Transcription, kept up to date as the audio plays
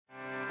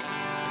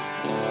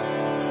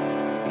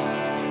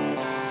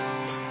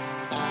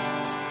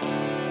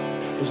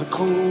There's a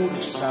code of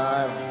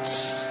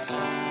silence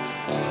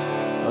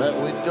that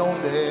we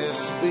don't dare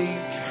speak.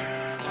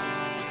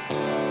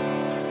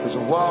 There's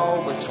a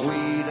wall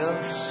between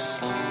us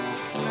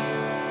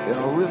and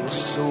a river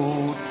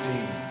so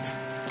deep.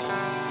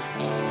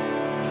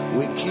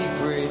 We keep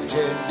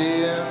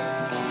pretending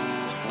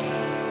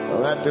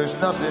that there's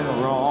nothing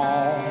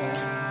wrong.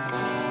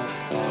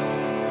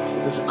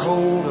 There's a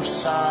code of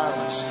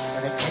silence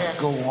and it can't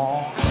go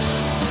on.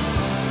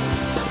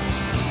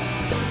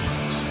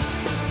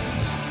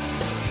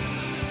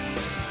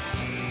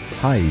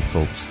 Hi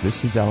folks,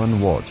 this is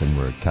Alan Watt and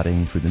we're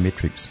cutting through the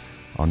matrix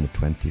on the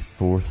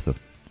 24th of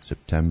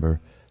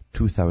September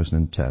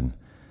 2010.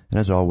 And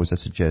as always, I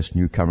suggest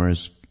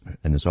newcomers,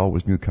 and there's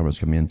always newcomers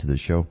coming into the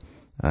show.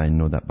 I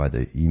know that by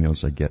the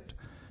emails I get.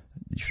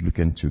 You should look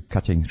into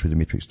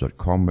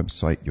cuttingthroughthematrix.com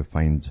website. You'll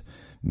find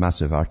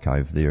massive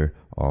archive there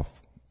of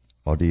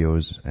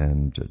audios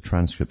and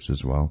transcripts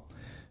as well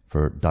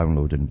for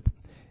download. And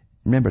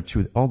remember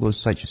too, all those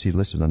sites you see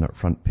listed on that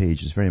front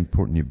page, it's very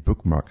important you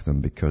bookmark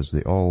them because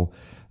they all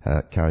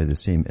carry the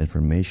same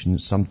information.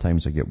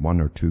 Sometimes I get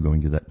one or two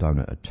going to that down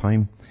at a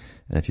time.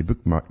 And if you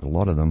bookmark a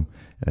lot of them,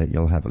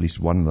 you'll have at least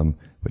one of them,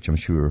 which I'm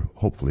sure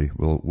hopefully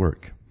will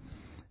work.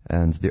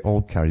 And they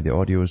all carry the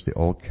audios, they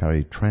all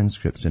carry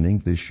transcripts in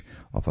English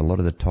of a lot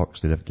of the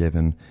talks that I've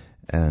given.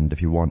 And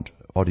if you want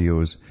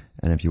audios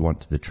and if you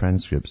want the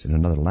transcripts in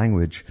another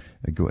language,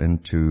 go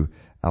into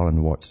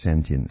Alan Watt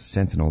Sentient,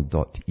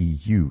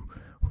 sentinel.eu,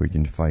 where you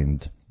can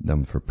find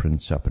them for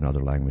prints up in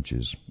other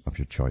languages of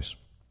your choice.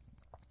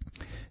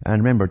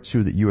 And remember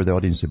too that you are the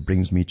audience that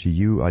brings me to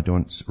you. I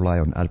don't rely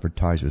on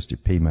advertisers to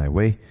pay my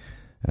way.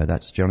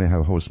 That's generally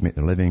how hosts make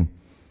their living,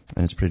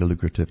 and it's pretty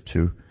lucrative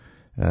too.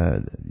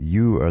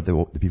 You are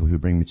the people who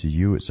bring me to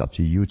you. It's up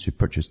to you to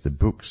purchase the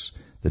books,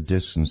 the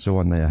discs and so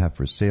on that I have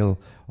for sale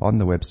on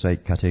the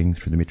website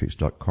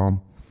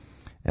cuttingthroughthematrix.com.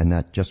 And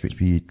that just makes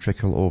me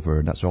trickle over.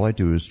 And that's all I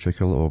do is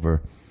trickle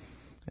over.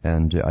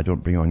 And I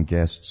don't bring on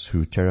guests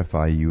who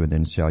terrify you and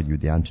then sell you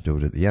the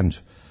antidote at the end.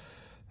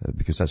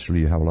 Because that's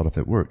really how a lot of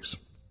it works.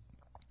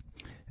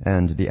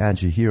 And the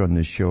ads you hear on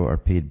this show are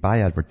paid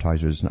by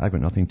advertisers, and I've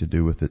got nothing to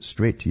do with it,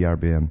 straight to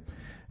RBM.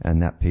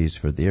 And that pays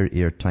for their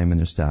airtime and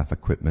their staff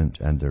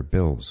equipment and their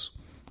bills.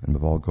 And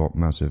we've all got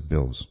massive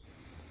bills.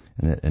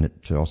 And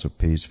it also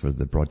pays for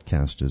the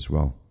broadcast as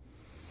well.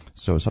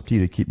 So it's up to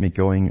you to keep me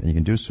going, and you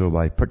can do so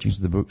by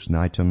purchasing the books and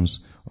items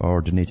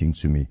or donating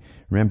to me.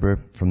 Remember,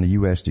 from the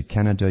US to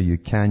Canada, you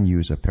can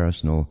use a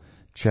personal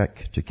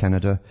check to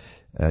Canada.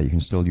 You can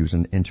still use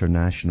an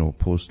international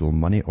postal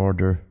money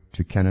order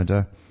to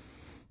Canada.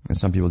 And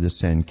some people just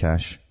send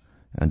cash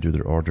and do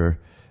their order.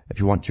 If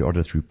you want to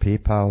order through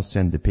PayPal,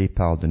 send the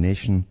PayPal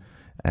donation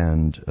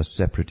and a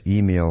separate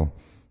email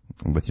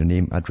with your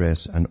name,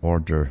 address, and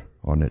order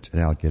on it,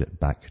 and I'll get it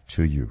back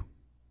to you.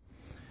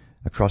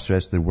 Across the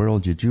rest of the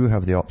world, you do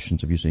have the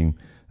options of using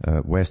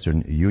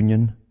Western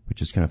Union,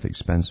 which is kind of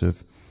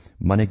expensive,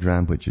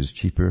 MoneyGram, which is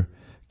cheaper,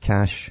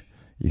 cash.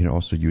 You can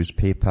also use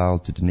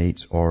PayPal to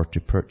donate or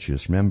to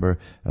purchase. Remember,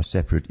 a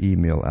separate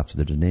email after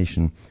the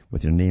donation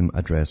with your name,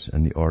 address,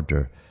 and the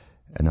order,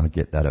 and I'll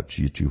get that up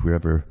to you too,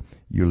 wherever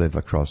you live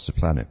across the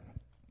planet.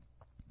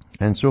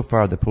 And so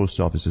far, the post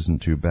office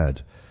isn't too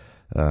bad.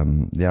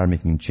 They are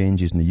making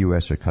changes in the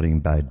US, are cutting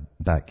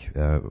back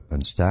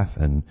on staff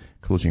and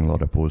closing a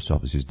lot of post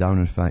offices down.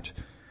 In fact,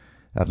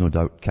 I have no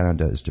doubt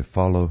Canada is to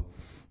follow.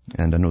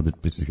 And I know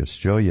that places like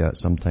Australia,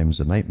 it's sometimes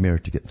a nightmare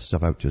to get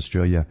stuff out to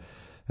Australia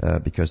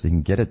because they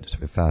can get it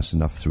fast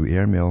enough through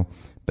airmail,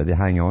 but they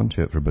hang on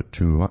to it for about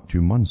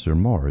 2 months or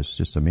more. It's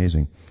just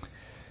amazing.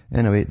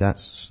 Anyway,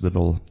 that's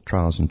little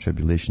trials and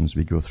tribulations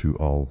we go through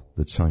all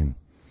the time.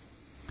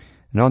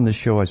 And on this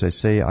show, as I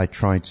say, I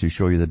try to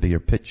show you the bigger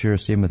picture.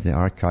 Same with the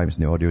archives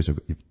and the audios,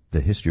 the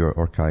history or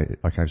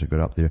archives I've got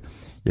up there.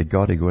 You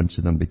got to go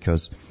into them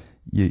because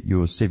you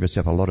will save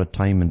yourself a lot of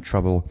time and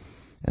trouble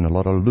and a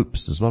lot of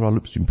loops. There's a lot of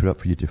loops you can put up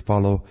for you to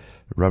follow,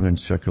 round in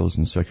circles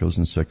and circles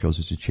and circles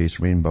as you chase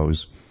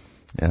rainbows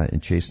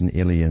and chasing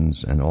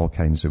aliens and all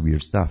kinds of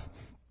weird stuff.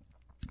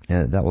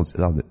 That'll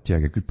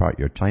take a good part of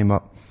your time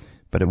up,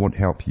 but it won't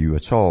help you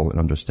at all in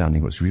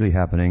understanding what's really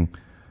happening.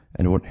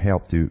 And it won't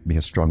help to make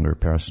a stronger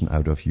person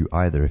out of you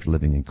either if you're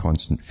living in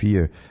constant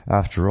fear.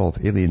 After all,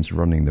 if aliens are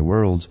running the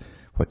world,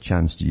 what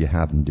chance do you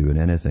have in doing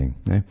anything?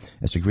 Eh?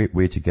 It's a great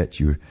way to get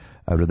you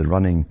out of the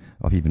running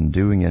of even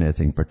doing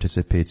anything,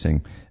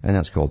 participating. And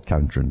that's called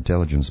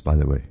counterintelligence, by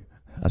the way.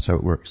 That's how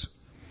it works.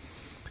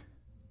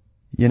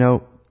 You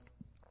know,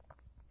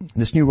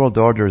 this New World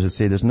Order, as I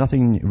say, there's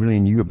nothing really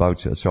new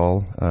about it at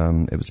all.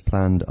 It was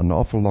planned an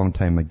awful long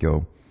time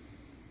ago.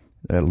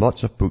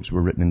 Lots of books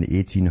were written in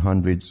the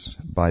 1800s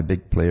by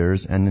big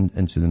players and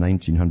into the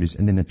 1900s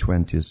and in the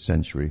 20th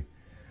century.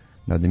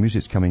 Now the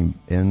music's coming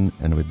in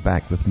and I'll be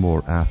back with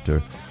more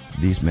after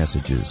these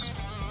messages.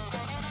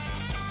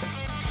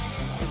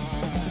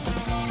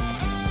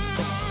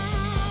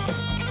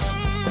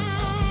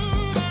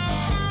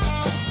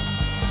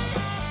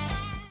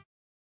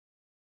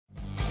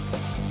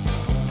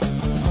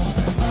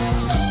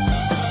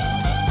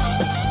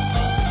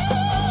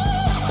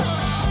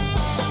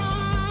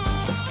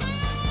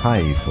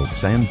 Hi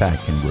folks, I am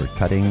back and we're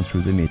cutting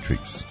through the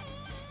matrix.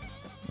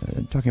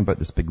 Talking about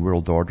this big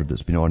world order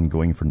that's been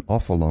ongoing for an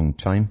awful long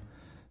time.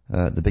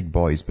 The big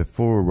boys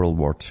before World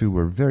War II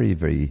were very,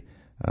 very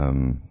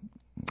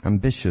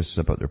ambitious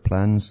about their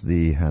plans.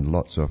 They had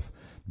lots of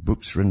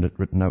books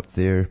written out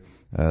there.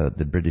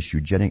 The British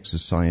Eugenics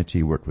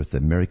Society worked with the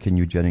American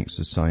Eugenics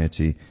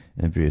Society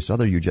and various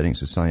other eugenics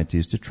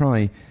societies to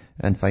try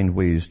and find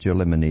ways to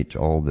eliminate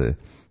all the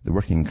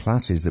working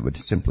classes that would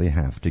simply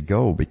have to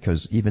go,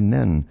 because even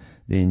then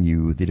they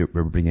knew they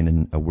were bringing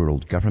in a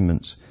world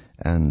government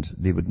and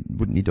they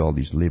wouldn't need all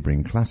these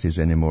labouring classes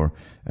anymore,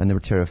 and they were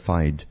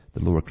terrified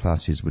the lower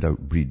classes would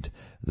outbreed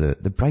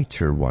the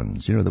brighter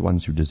ones, the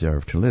ones who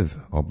deserve to live,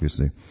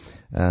 obviously.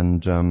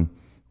 And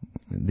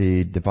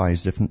they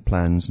devised different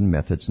plans and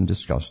methods and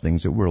discussed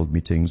things at world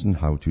meetings and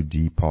how to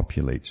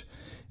depopulate.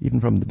 Even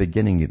from the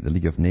beginning at the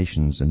League of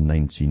Nations in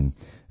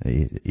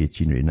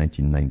 1918 or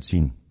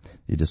 1919,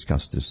 they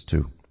discussed this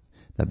too.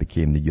 That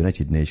became the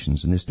United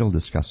Nations, and they still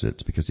discuss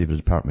it because they have a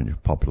Department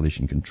of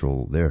Population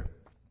Control there.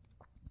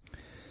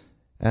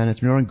 And it's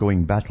been an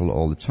ongoing battle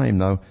all the time.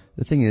 Now,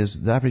 the thing is,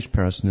 the average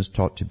person is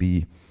taught to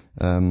be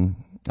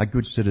a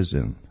good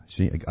citizen.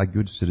 See, a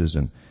good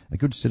citizen. A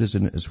good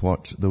citizen is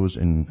what those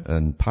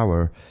in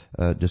power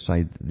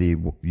decide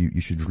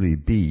you should really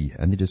be.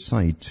 And they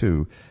decide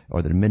too,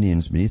 or their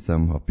minions beneath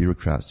them, or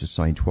bureaucrats,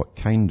 decide what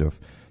kind of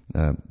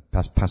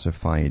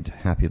pacified,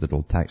 happy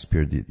little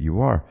taxpayer that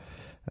you are.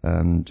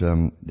 And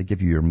they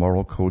give you your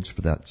moral codes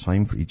for that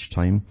time, for each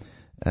time.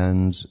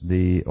 And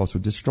they also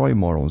destroy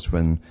morals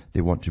when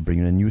they want to bring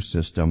in a new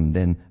system.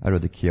 Then out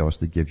of the chaos,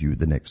 they give you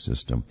the next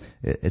system.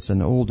 It's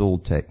an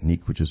old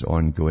technique which is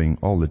ongoing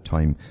all the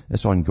time.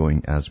 It's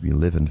ongoing as we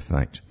live, in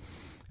fact.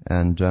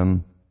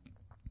 And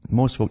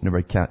most folk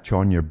never catch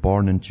on. You're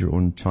born into your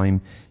own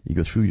time. You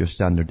go through your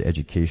standard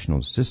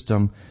educational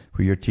system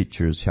where your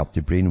teachers help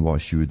to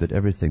brainwash you that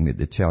everything that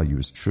they tell you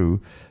is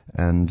true,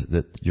 and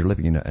that you're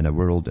living in a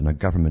world, in a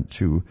government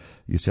too.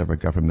 You serve a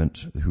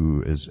government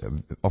who is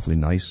awfully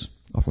nice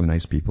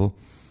people,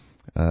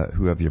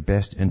 who have your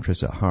best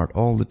interests at heart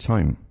all the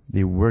time.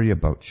 They worry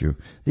about you.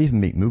 They even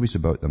make movies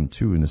about them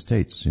too in the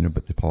States,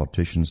 about the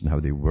politicians and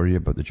how they worry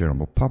about the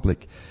general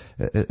public.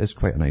 It's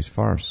quite a nice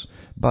farce.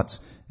 But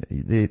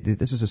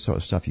this is the sort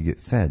of stuff you get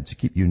fed to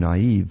keep you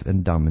naive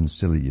and dumb and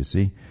silly, you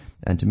see,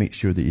 and to make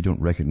sure that you don't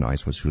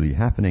recognize what's really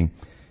happening.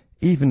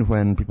 Even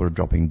when people are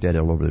dropping dead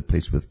all over the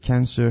place with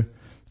cancer,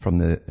 from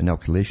the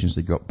inoculations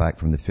they got back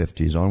from the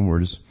 50s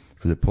onwards,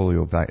 for the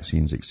polio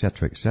vaccines,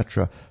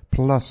 etc.,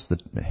 plus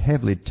the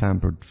heavily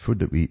tampered food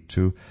that we eat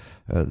too,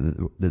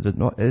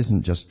 that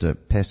isn't just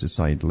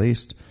pesticide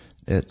laced.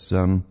 It's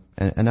and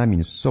I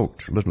mean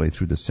soaked literally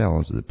through the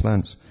cells of the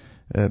plants,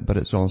 but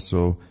it's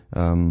also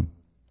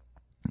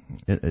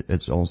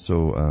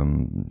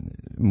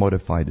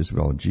modified as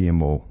well.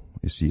 GMO,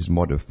 you see, is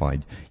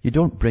modified. You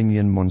don't bring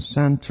in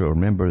Monsanto.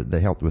 Remember,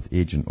 they helped with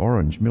Agent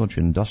Orange,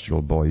 military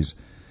industrial boys,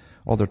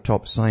 all their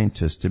top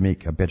scientists, to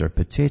make a better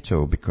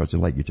potato because they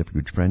like you to have a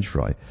good French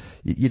fry.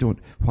 You don't.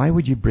 Why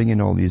would you bring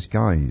in all these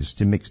guys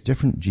to mix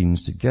different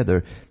genes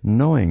together,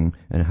 knowing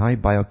in high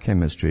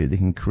biochemistry they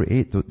can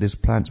create, these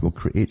plants will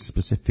create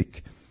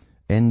specific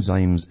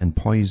enzymes and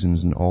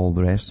poisons and all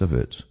the rest of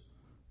it.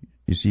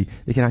 You see,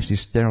 they can actually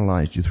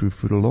sterilize you through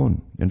food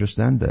alone. You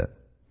understand that?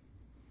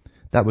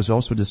 That was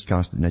also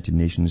discussed at the United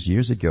Nations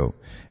years ago.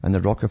 And the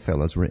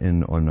Rockefellers were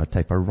in on a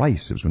type of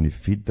rice that was going to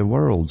feed the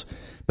world.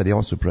 But they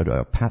also put out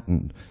a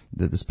patent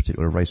that this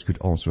particular rice could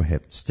also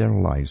help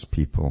sterilize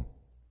people.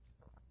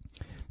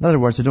 In other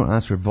words, they don't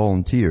ask for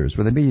volunteers.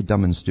 Well, they made you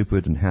dumb and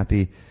stupid and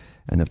happy,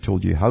 and they've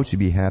told you how to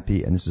be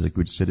happy, and this is a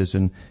good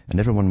citizen, and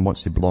everyone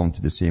wants to belong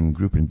to the same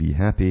group and be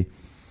happy,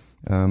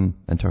 and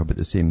talk about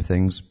the same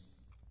things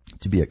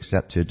to be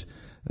accepted.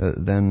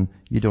 Then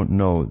you don't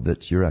know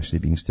that you're actually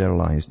being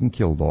sterilized and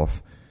killed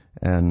off,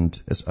 and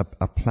it's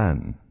a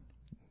plan.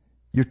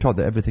 You're taught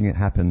that everything that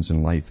happens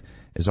in life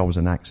is always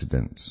an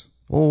accident.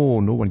 Oh,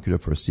 no one could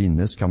have foreseen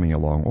this coming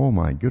along. Oh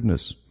my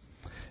goodness.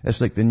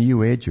 It's like the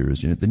New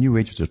Agers. The New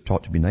Agers are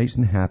taught to be nice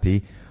and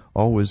happy,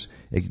 always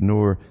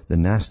ignore the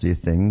nasty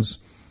things,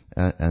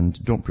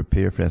 and don't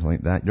prepare for anything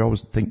like that. You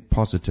always think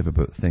positive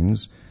about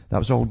things. That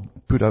was all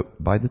put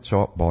out by the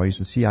top boys.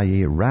 The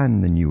CIA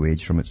ran the New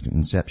Age from its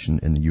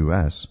inception in the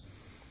US.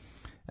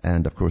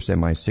 And of course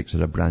MI6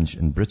 had a branch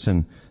in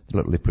Britain. They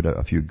literally put out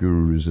a few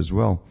gurus as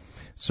well.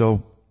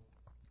 So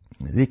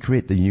they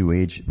create the New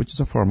Age, which is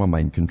a form of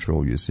mind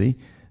control, you see.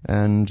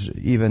 And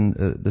even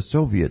the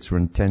Soviets were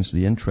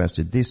intensely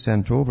interested. They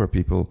sent over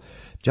people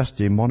just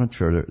to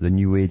monitor the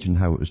New Age and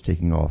how it was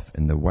taking off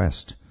in the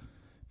West,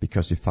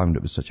 because they found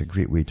it was such a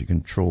great way to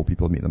control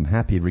people, make them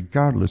happy,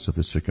 regardless of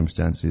the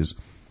circumstances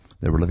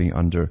they were living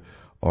under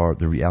or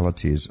the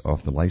realities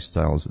of the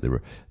lifestyles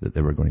that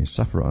they were going to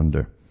suffer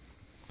under.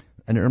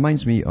 And it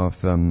reminds me of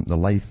the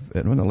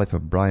life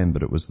of Brian,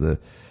 but it was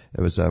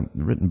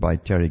written by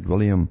Terry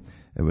Gilliam.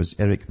 It was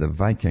Eric the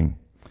Viking.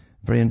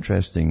 Very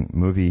interesting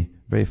movie,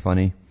 very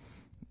funny,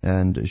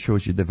 and it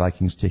shows you the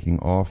Vikings taking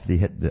off. They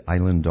hit the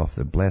island of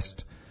the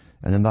Blessed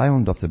And in the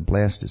island of the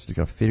blessed, it's like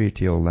a fairy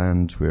tale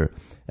land where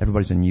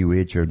everybody's a new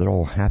ager. They're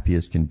all happy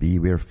as can be,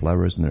 wear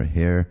flowers in their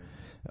hair,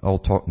 all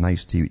talk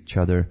nice to each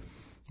other.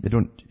 You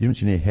don't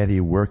see any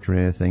heavy work or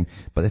anything.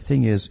 But the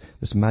thing is,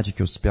 this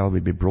magical spell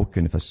would be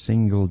broken if a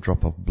single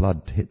drop of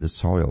blood hit the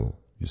soil,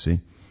 you see.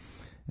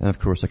 And of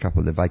course, a couple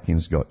of the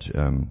Vikings got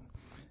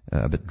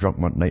a bit drunk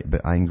one night, a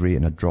bit angry,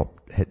 and a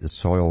drop hit the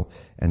soil.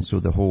 And so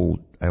the whole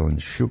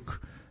island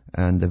shook,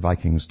 and the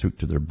Vikings took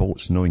to their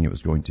boats knowing it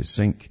was going to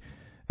sink.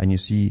 And you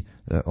see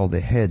all the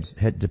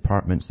head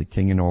departments, the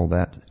king and all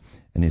that,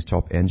 in his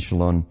top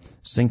echelon,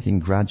 sinking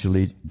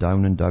gradually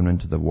down and down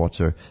into the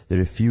water. They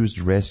refused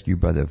rescue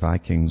by the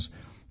Vikings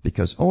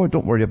because,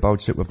 don't worry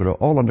about it, we've got it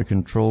all under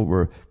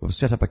control. We've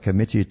set up a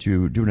committee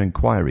to do an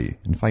inquiry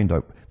and find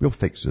out. We'll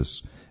fix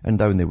this. And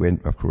down they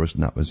went, of course,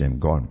 and that was them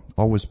gone.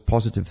 Always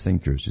positive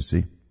thinkers, you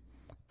see,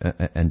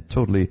 and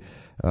totally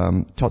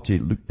taught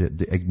to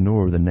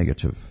ignore the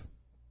negative.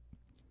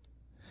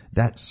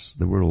 That's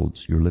the world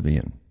you're living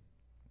in.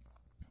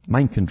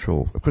 Mind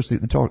control. Of course, they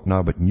talk now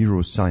about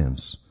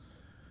neuroscience.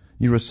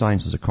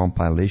 Neuroscience is a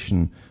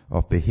compilation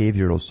of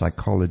behavioral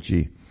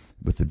psychology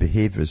with the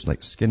behaviorists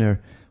like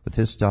Skinner, with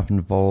his stuff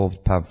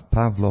involved.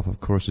 Pavlov, of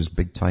course, is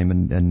big time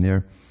in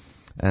there.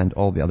 And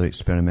all the other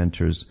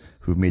experimenters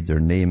who've made their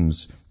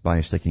names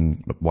by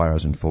sticking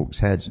wires in folks'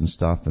 heads and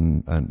stuff,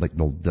 and like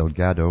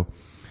Delgado.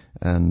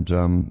 And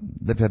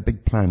they've had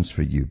big plans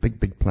for you,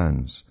 big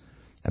plans.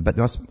 But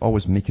they must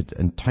always make it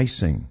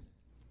enticing.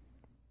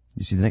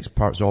 You see, the next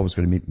part's always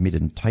going to be made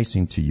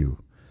enticing to you.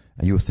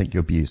 And you'll think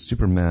you'll be a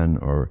Superman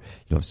or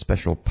you'll have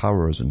special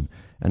powers.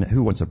 And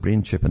who wants a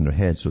brain chip in their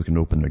head so they can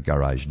open their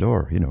garage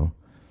door, you know?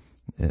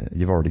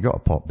 You've already got a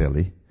pot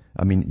belly.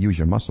 I mean, use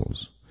your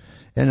muscles.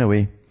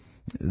 Anyway,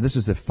 this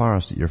is the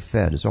farce that you're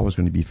fed. It's always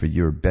going to be for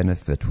your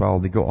benefit while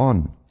they go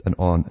on and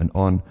on and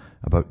on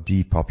about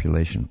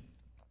depopulation.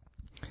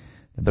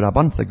 But a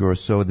month ago or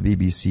so, the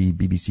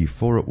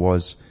BBC4 it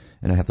was,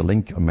 and I have the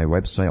link on my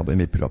website. I'll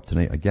maybe put it up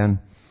tonight again,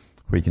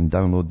 where you can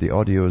download the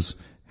audios.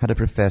 Had a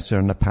professor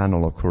and a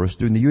panel, of course,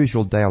 doing the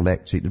usual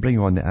dialectic. They bring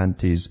on the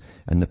aunties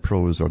and the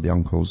pros or the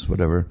uncles,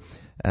 whatever.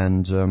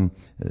 And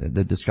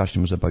the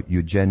discussion was about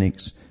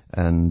eugenics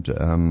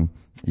and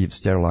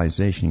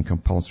sterilization,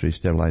 compulsory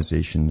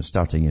sterilization,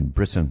 starting in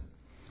Britain,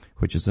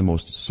 which is the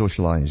most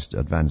socialized,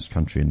 advanced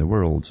country in the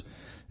world.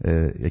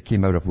 It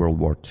came out of World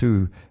War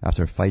II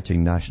after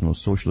fighting National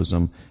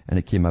Socialism, and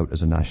it came out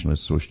as a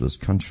nationalist socialist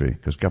country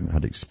because government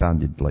had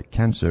expanded like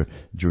cancer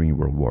during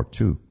World War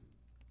II.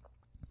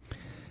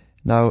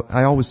 Now,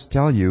 I always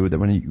tell you that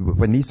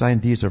when these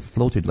ideas are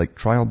floated like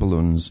trial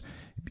balloons,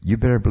 you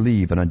better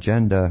believe an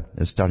agenda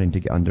is starting to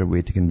get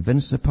underway to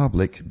convince the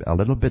public a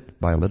little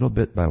bit by a little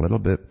bit by a little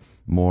bit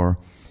more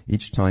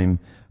each time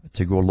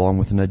to go along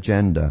with an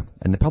agenda.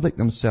 And the public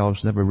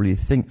themselves never really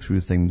think through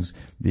things.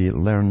 They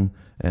learn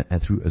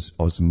through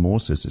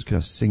osmosis. It kind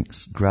of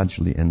sinks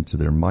gradually into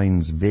their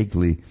minds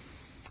vaguely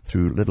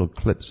through little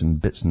clips and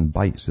bits and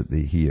bytes that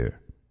they hear.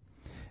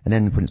 And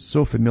then when it's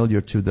so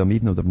familiar to them,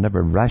 even though they've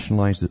never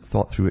rationalized it,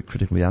 thought through it,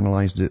 critically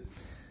analyzed it,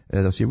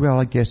 they'll say, well,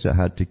 I guess it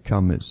had to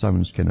come. It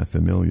sounds kind of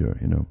familiar,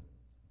 you know.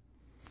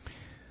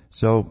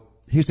 So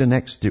here's the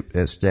next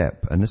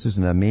step, and this is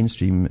in a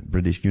mainstream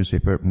British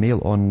newspaper,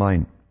 Mail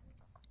Online.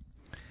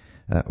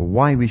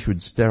 Why we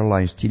should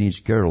sterilize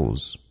teenage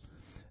girls,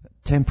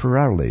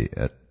 temporarily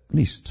at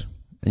least.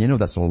 And you know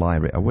that's a lie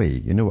right away.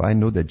 You know, I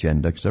know the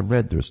agenda because I've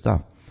read their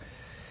stuff.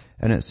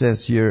 And it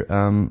says here,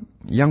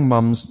 young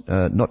mums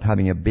not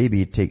having a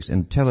baby takes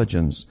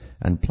intelligence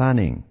and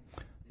planning.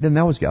 Then they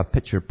always get a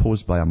picture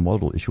posed by a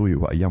model to show you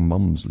what a young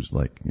mum's looks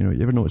like. You know,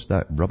 you ever notice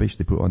that rubbish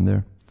they put on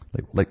there?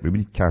 Like we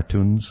read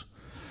cartoons.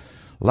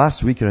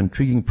 Last week, an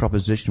intriguing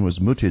proposition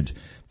was mooted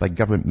by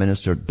Government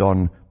Minister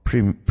Don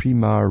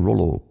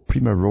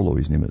Primarolo,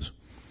 his name is.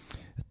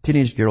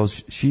 Teenage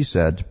girls, she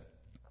said,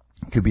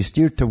 could be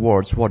steered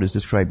towards what is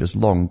described as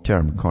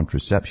long-term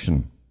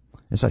contraception.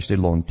 It's actually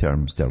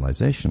long-term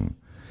sterilization.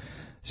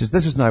 It says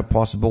this is now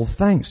possible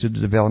thanks to the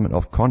development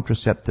of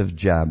contraceptive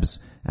jabs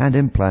and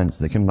implants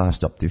that can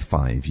last up to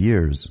 5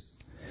 years.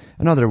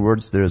 In other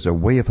words, there is a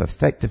way of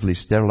effectively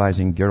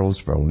sterilizing girls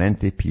for a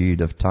lengthy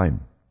period of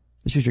time.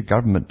 This is your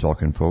government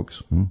talking,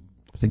 folks.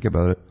 Think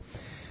about it.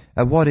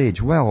 At what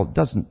age? Well,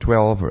 doesn't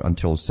 12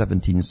 until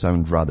 17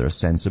 sound rather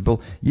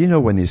sensible? You know,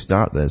 when you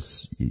start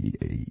this,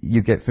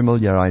 you get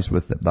familiarized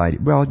with the idea.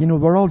 Well, you know,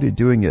 we're already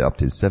doing it up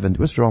to 70.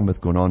 What's wrong with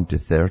going on to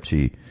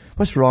 30?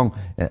 What's wrong?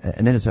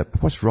 And then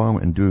what's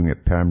wrong in doing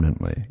it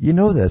permanently? You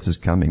know this is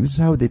coming. This is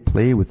how they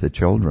play with the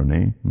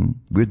children,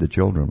 With the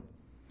children.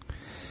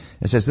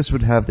 It says this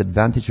would have the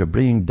advantage of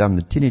bringing down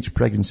the teenage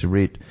pregnancy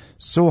rate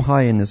so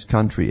high in this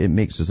country it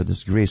makes us a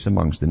disgrace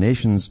amongst the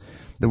nations,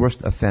 the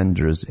worst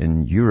offenders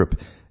in Europe.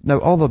 Now,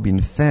 all have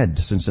been fed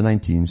since the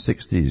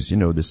 1960s, you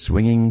know, the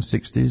swinging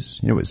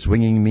 60s. You know what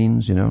swinging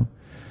means, you know?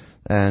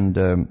 And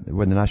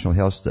when the National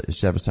Health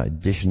Service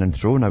started dishing and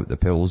throwing out the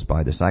pills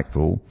by the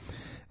sackful,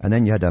 and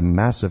then you had a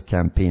massive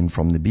campaign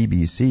from the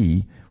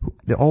BBC.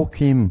 They all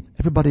came,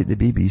 everybody at the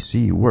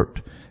BBC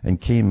worked and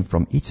came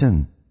from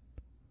Eton.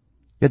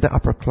 You had the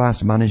upper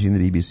class managing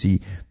the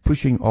BBC,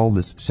 pushing all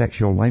this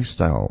sexual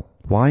lifestyle.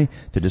 Why?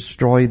 To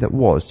destroy that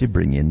was to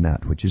bring in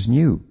that which is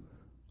new.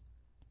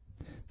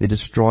 They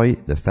destroy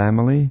the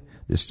family.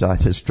 They start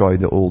to destroy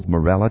the old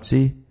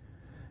morality.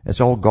 It's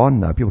all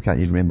gone now. People can't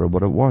even remember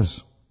what it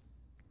was.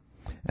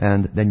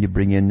 And then you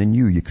bring in the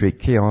new. You create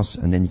chaos,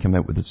 and then you come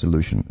out with a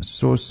solution. It's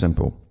so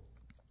simple.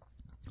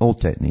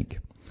 Old technique.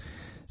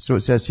 So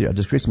it says here, a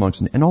disgrace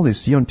amongst, and all they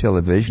see on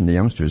television, the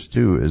youngsters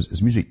too,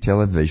 is music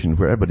television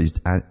where everybody's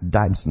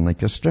dancing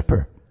like a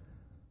stripper.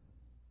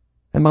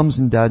 And mums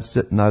and dads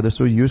sit now, they're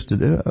so used to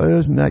it. Oh,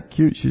 isn't that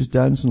cute? She's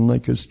dancing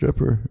like a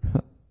stripper.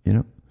 You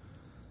know.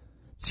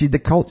 See, the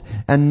cult,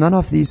 and none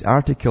of these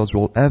articles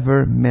will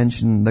ever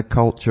mention the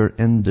culture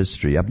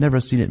industry. I've never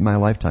seen it in my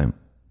lifetime.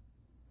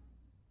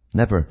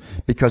 Never.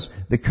 Because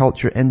the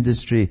culture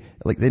industry,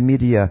 like the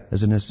media,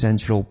 is an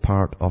essential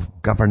part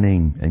of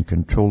governing and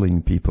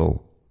controlling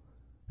people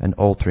and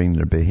altering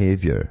their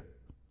behavior.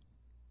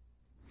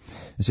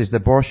 It says the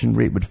abortion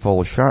rate would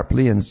fall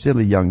sharply and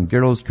silly young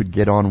girls could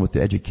get on with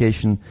the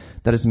education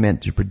that is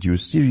meant to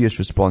produce serious,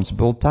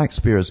 responsible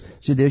taxpayers.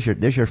 See, there's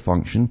your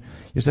function.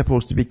 You're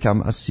supposed to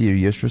become a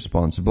serious,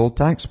 responsible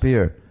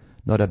taxpayer,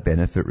 not a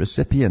benefit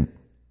recipient.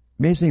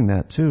 Amazing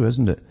that too,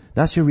 isn't it?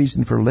 That's your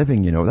reason for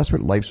living, you know. That's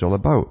what life's all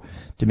about.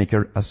 To make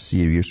her a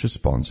serious,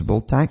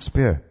 responsible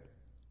taxpayer.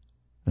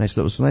 A nice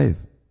little slave.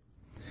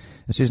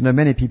 It says, now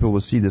many people will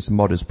see this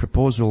modest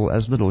proposal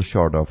as little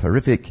short of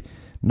horrific,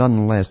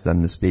 none less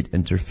than the state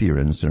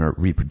interference in our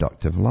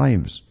reproductive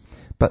lives.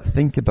 But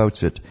think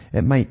about it.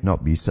 It might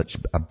not be such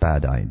a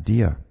bad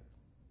idea.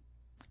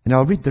 And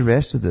I'll read the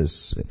rest of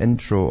this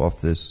intro of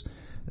this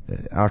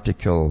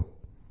article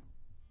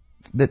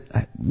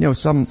that, you know,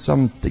 some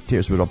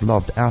dictators would have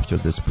loved after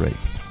this break.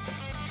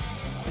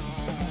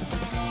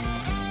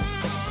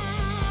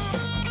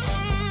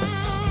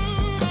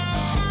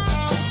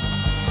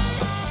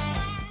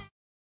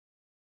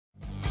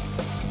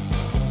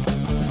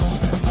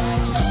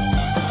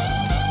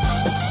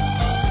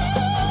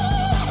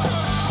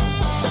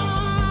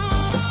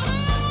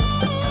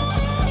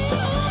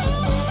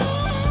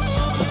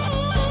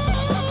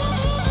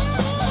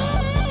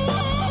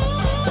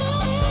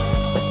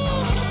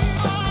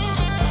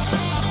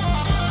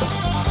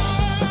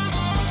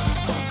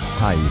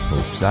 Hi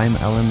folks, I'm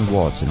Alan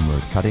Watt and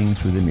we're cutting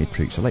through the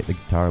matrix. I like the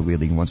guitar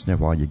wailing once in a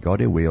while. You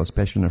gotta wail,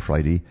 especially on a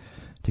Friday,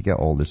 to get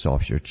all this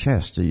off your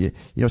chest. You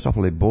know, it's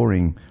awfully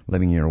boring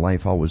living your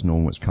life, always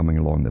knowing what's coming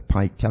along the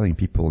pike, telling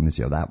people and they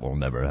say, oh, that will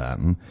never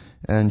happen.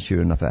 And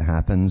sure enough it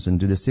happens. And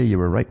do they say you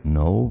were right?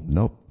 No,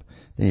 nope.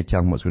 Then you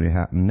tell them what's going to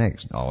happen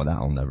next. Oh,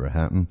 that'll never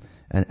happen.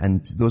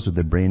 And those are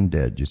the brain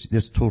dead. You see,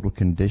 this total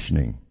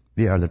conditioning.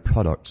 They are the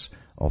products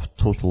of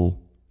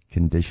total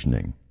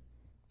conditioning.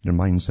 Their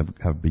minds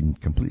have been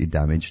completely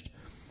damaged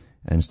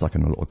and stuck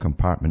in a little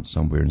compartment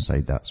somewhere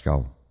inside that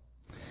skull.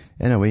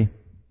 Anyway,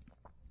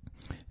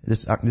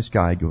 this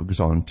guy goes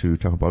on to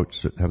talk about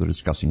how they're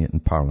discussing it in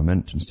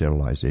Parliament and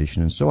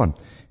sterilization and so on.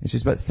 He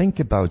says, but think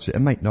about it. It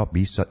might not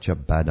be such a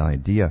bad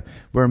idea.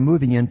 We're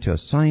moving into a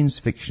science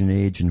fiction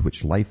age in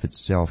which life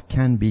itself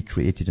can be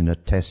created in a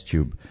test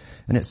tube.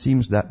 And it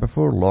seems that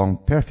before long,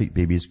 perfect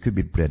babies could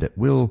be bred at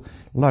will,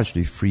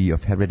 largely free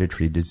of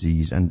hereditary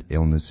disease and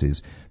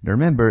illnesses. Now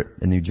remember,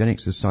 in the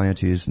eugenic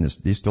societies, and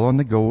they're still on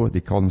the go,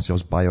 they call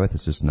themselves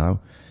bioethicists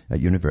now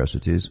at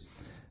universities,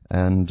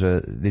 and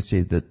they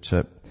say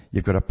that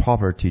you've got a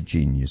poverty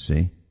gene, you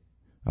see.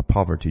 A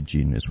poverty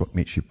gene is what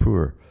makes you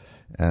poor.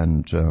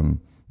 And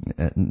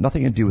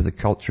nothing to do with the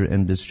culture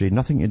industry,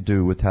 nothing to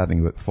do with having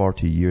about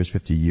 40 years,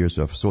 50 years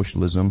of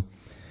socialism.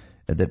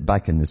 That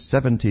back in the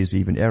 70s,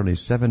 even early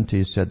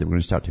 70s, said they were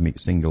going to start to make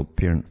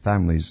single-parent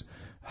families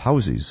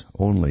houses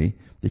only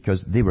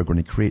because they were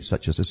going to create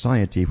such a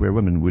society where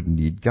women wouldn't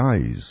need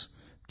guys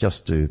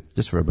just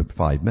for about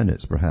 5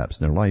 minutes perhaps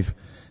in their life,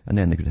 and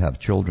then they could have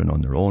children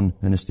on their own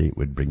and the state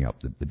would bring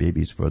up the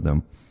babies for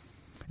them.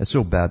 It's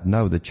so bad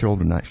now the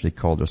children actually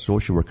call their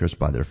social workers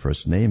by their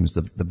first names.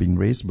 They've been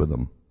raised with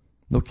them.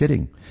 No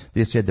kidding.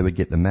 They said they would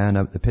get the man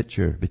out the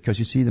picture because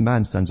you see the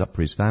man stands up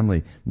for his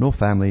family. No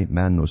family,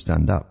 man no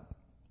stand up.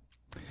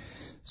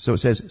 So it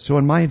says, so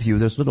in my view,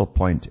 there's little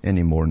point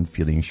anymore in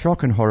feeling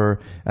shock and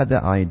horror at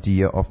the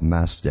idea of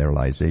mass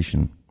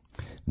sterilization.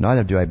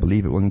 Neither do I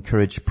believe it will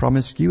encourage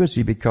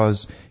promiscuity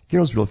because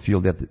girls will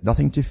feel they have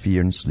nothing to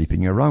fear in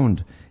sleeping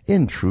around.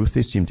 In truth,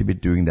 they seem to be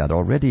doing that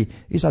already.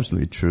 It's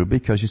absolutely true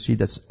because you see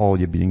that's all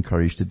you've been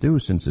encouraged to do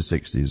since the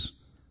 60s.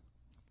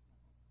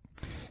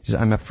 He says,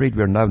 I'm afraid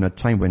we're now in a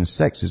time when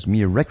sex is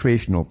mere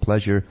recreational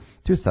pleasure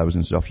to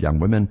thousands of young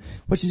women,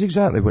 which is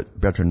exactly what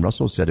Bertrand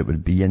Russell said it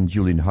would be, and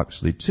Julian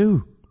Huxley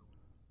too.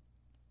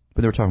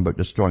 But they were talking about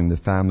destroying the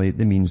family,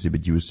 the means they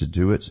would use to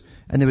do it,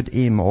 and they would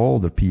aim all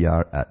their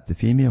PR at the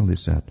female, they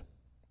said.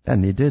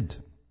 And they did.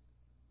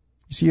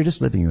 You see, you're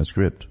just living a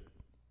script.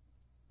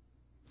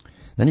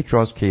 Then you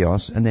cross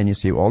chaos, and then you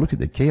say, oh, look at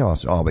the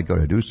chaos. Oh, we've got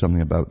to do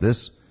something about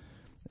this.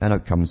 And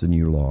out comes the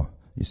new law.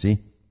 You see?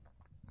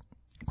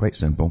 Quite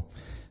simple.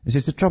 It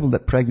says the trouble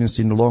that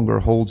pregnancy no longer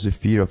holds the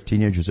fear of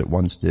teenagers it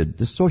once did.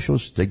 The social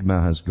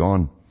stigma has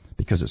gone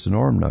because it's the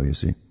norm now, you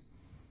see,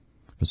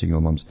 for single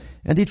mums.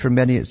 Indeed, for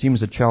many, it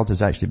seems a child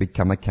has actually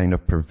become a kind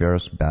of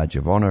perverse badge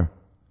of honor.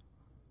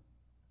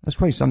 That's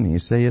quite something you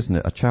say, isn't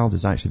it? A child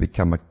has actually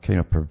become a kind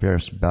of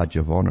perverse badge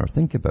of honor.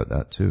 Think about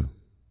that too.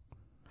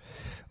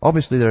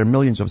 Obviously, there are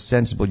millions of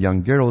sensible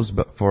young girls,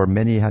 but for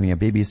many, having a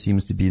baby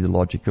seems to be the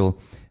logical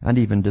and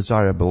even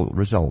desirable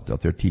result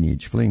of their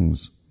teenage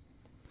flings.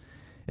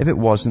 If it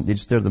wasn't, they'd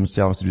stir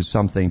themselves to do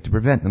something to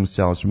prevent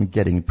themselves from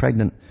getting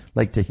pregnant,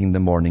 like taking the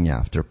morning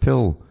after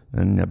pill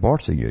and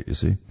aborting it, you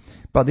see.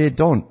 But they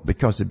don't,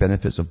 because the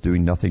benefits of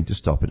doing nothing to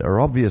stop it are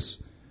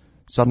obvious.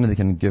 Suddenly they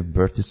can give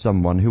birth to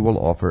someone who will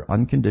offer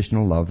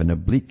unconditional love in a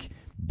bleak,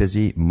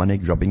 busy,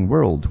 money-grubbing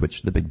world,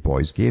 which the big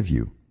boys gave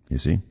you, you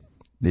see.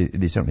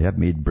 They certainly have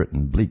made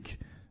Britain bleak,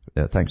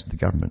 thanks to the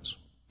governments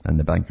and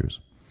the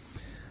bankers.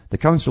 The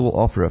council will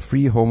offer a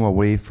free home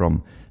away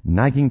from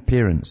nagging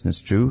parents, and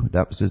it's true,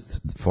 that was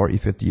 40,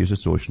 50 years of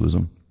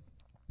socialism.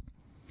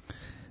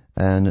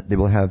 And they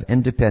will have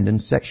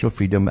independent sexual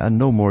freedom and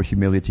no more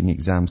humiliating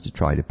exams to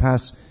try to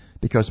pass,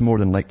 because more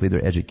than likely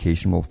their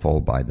education will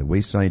fall by the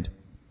wayside.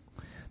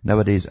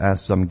 Nowadays,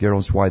 ask some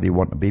girls why they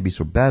want a baby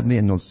so badly,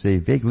 and they'll say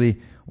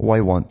vaguely, "Oh,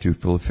 I want to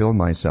fulfill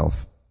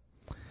myself."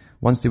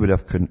 Once they would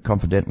have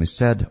confidently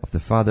said of the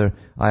father,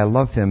 "I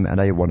love him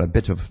and I want a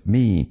bit of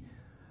me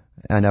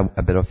and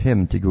a bit of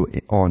him to go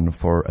on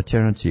for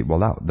eternity." Well,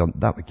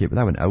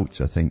 that went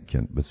out, I think,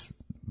 with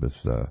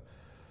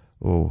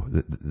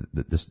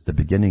the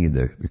beginning of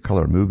the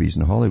colour movies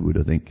in Hollywood.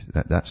 I think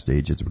at that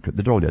stage,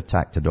 they'd already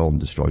attacked it all and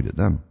destroyed it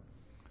then.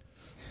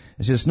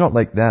 It's not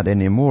like that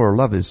anymore.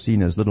 Love is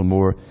seen as little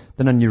more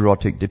than a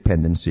neurotic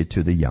dependency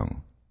to the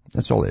young.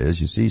 That's all it is,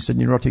 you see. It's a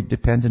neurotic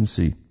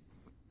dependency.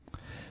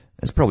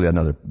 It's probably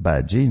another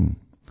bad gene.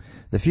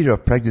 The fear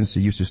of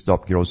pregnancy used to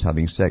stop girls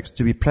having sex.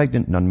 To be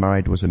pregnant and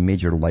unmarried was a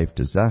major life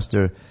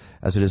disaster,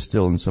 as it is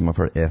still in some of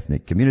our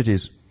ethnic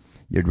communities.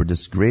 You were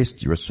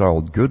disgraced, you were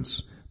soiled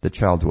goods, the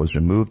child was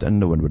removed, and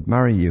no one would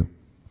marry you.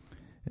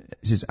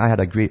 He says, I had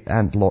a great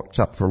aunt locked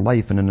up for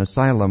life in an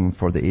asylum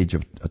till the age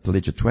of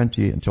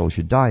 20 until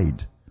she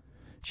died.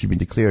 She'd been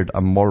declared a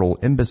moral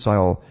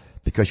imbecile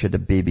because she had a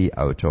baby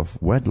out of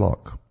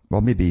wedlock. Well,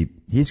 maybe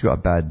he's got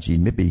a bad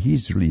gene. Maybe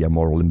he's really a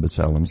moral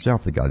imbecile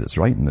himself, the guy that's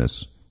writing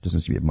this.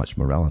 Doesn't seem to have much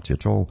morality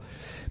at all.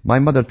 My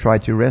mother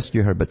tried to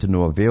rescue her, but to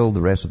no avail.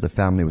 The rest of the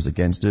family was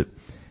against it.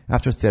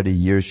 After 30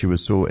 years, she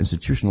was so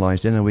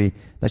institutionalized anyway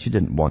that she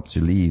didn't want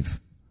to leave.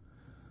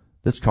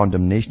 This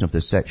condemnation of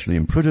the sexually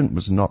imprudent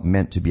was not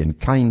meant to be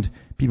unkind.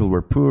 People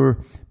were poor,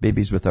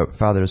 babies without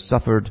fathers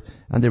suffered,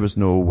 and there was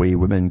no way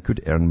women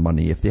could earn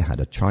money if they had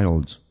a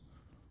child.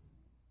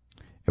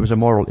 It was a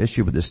moral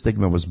issue, but the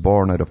stigma was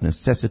born out of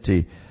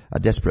necessity, a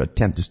desperate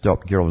attempt to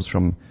stop girls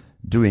from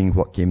doing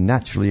what came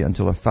naturally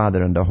until a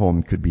father and a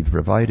home could be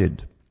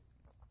provided.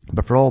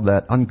 But for all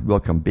that,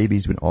 unwelcome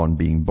babies went on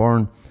being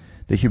born,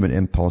 the human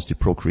impulse to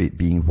procreate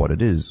being what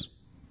it is.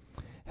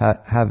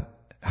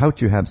 How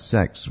to have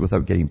sex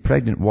without getting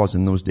pregnant was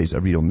in those days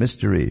a real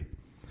mystery.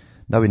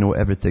 Now we know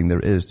everything there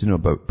is to know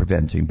about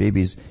preventing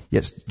babies,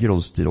 yet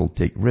girls still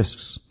take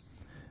risks.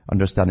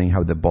 Understanding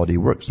how the body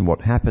works and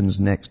what happens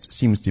next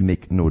seems to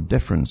make no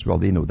difference. Well,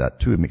 they know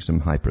that too. It makes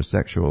them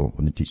hypersexual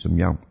when they teach them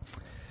young.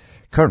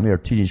 Currently, our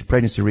teenage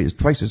pregnancy rate is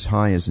twice as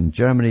high as in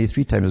Germany,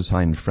 3 times as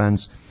high in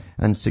France,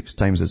 and 6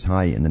 times as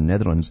high in the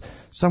Netherlands.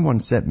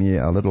 Someone sent me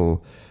a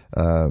little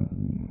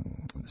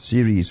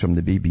series from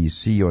the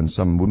BBC on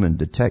some woman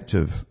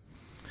detective,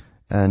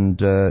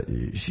 and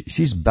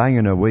she's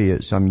banging away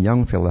at some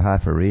young fella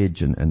half her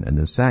age in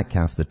the sack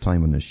half the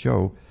time on the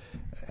show.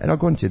 And I'll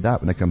go into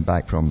that when I come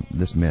back from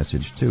this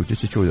message too,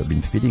 just to show you that I've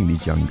been feeding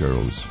these young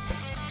girls.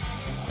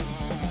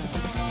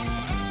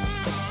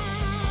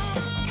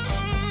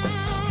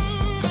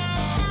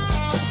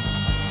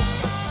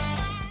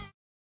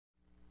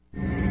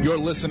 You're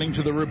listening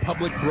to the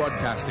Republic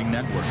Broadcasting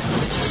Network,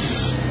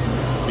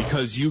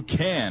 because you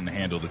can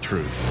handle the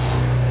truth.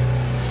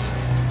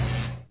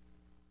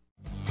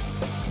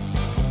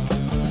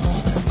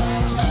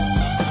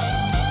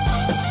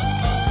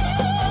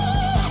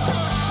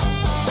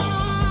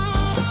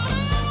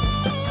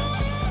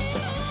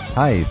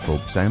 Hi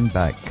folks, I'm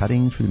back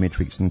cutting through the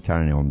matrix and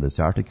carrying on this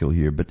article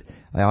here, but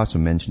I also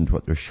mentioned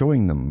what they're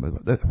showing them,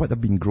 what they've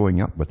been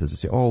growing up with, as I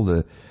say, all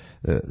the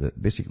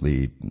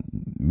basically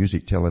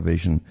music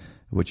television,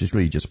 which is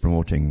really just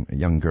promoting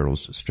young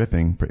girls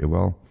stripping pretty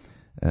well.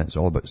 It's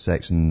all about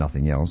sex and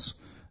nothing else.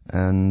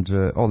 And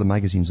all the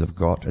magazines I've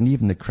got, and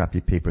even the crappy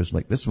papers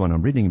like this one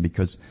I'm reading,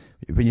 because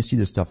when you see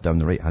the stuff down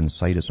the right-hand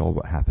side, it's all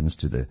what happens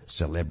to the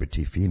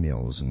celebrity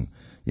females and,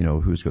 you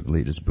know, who's got the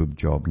latest boob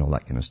job and all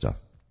that kind of stuff.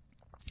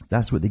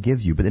 That's what they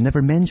give you, but they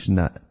never mention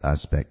that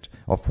aspect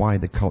of why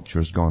the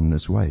culture's gone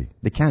this way.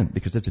 They can't,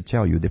 because they have to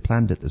tell you they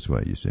planned it this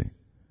way, you see.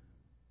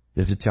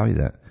 They have to tell you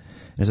that.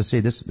 As I say,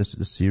 this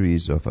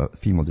series of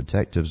female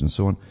detectives and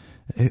so on,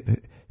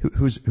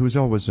 who's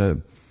always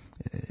in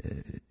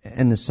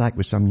the sack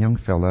with some young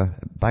fella,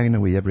 banging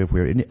away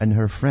everywhere, and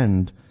her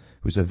friend,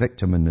 who's a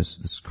victim in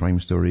this crime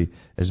story,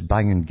 is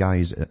banging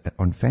guys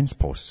on fence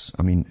posts.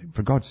 I mean,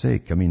 for God's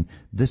sake, I mean,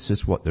 this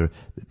is what they've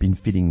been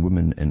feeding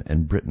women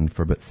in Britain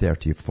for about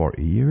 30 or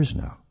 40 years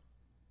now.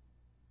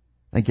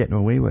 And getting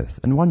away with.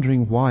 And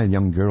wondering why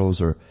young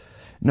girls are,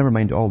 never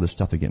mind all the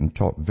stuff they're getting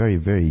taught very,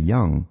 very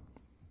young,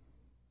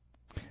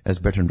 as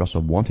Bertrand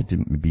Russell wanted to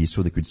be,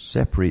 so they could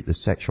separate the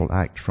sexual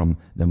act from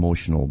the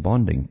emotional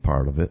bonding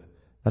part of it.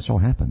 That's all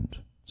happened.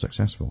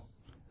 Successful.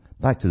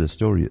 Back to the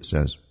story, it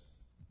says,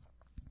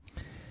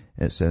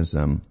 is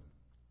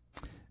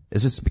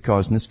this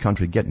because in this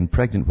country getting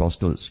pregnant while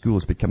still at school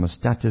has become a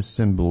status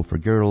symbol for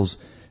girls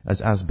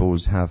as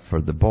ASBOs have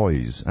for the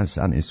boys? That's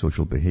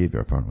antisocial behaviour,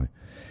 apparently.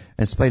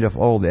 In spite of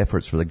all the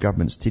efforts for the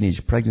government's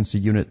teenage pregnancy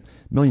unit,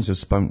 millions are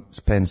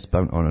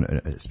spent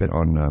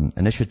on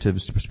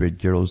initiatives to persuade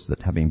girls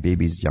that having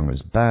babies young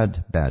is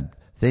bad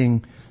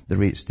thing. The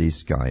rate stays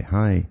sky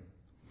high.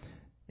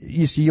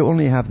 You see, you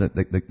only have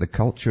the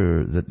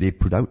culture that they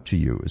put out to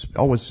you. It's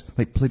always,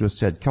 like Plato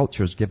said,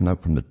 culture is given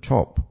out from the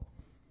top,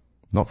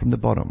 not from the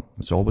bottom.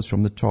 It's always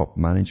from the top,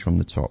 managed from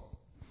the top.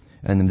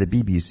 And then the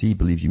BBC,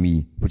 believe you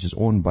me, which is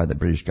owned by the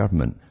British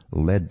government,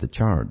 led the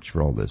charge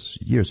for all this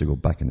years ago,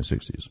 back in the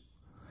 60s.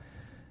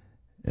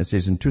 It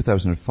says in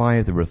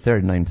 2005 there were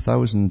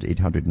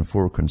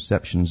 39,804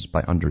 conceptions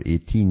by under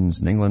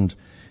 18s in England,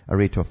 a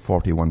rate of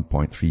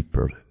 41.3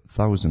 per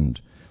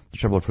thousand. The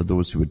trouble for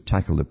those who would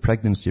tackle the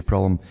pregnancy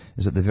problem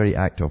is that the very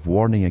act of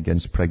warning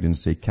against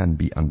pregnancy can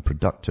be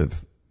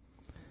unproductive.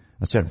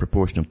 A certain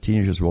proportion of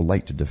teenagers will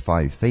like to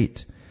defy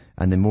fate,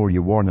 and the more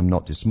you warn them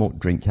not to smoke,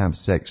 drink, have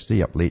sex,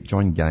 stay up late,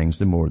 join gangs,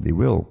 the more they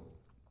will.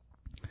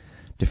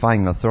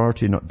 Defying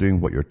authority, not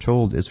doing what you're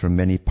told, is for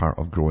many part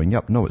of growing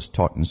up. No, it's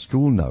taught in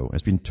school now.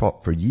 It's been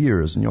taught for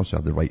years, and you also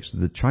have the rights to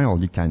the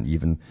child. You can't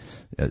even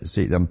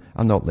say to them,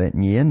 I'm not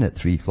letting you in at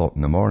 3 o'clock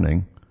in the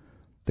morning.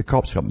 The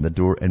cops come to the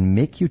door and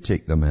make you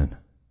take them in.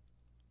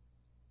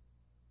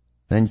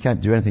 Then you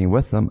can't do anything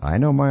with them. I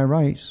know my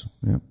rights.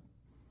 Yeah.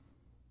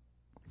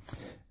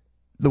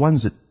 The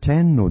ones at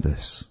 10 know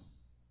this.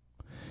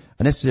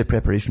 A necessary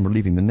preparation for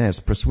leaving the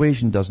nest.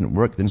 Persuasion doesn't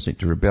work. The instinct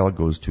to rebel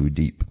goes too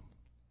deep.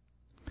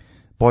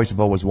 Boys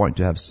have always wanted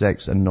to have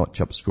sex and notch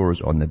up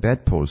scores on the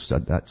bedpost.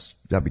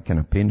 That'd be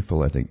kind of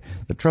painful, I think.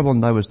 The trouble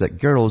now is that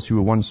girls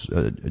who once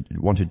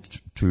wanted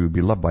to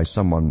be loved by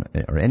someone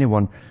or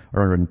anyone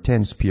are under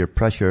intense peer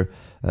pressure.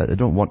 They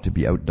don't want to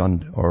be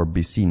outdone or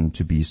be seen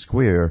to be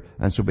square,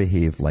 and so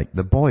behave like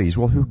the boys.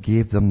 Well, who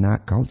gave them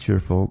that culture,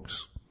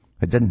 folks?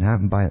 It didn't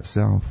happen by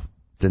itself.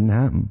 It didn't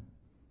happen.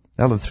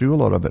 I lived through a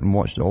lot of it and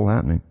watched it all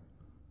happening.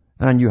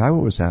 And I knew how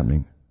it was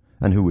happening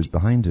and who was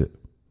behind it.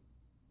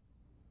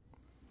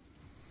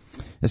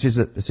 It says,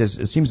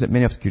 it seems that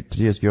many of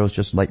today's girls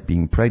just like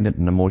being pregnant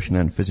and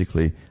emotionally and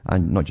physically,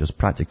 and not just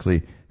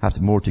practically,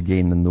 have more to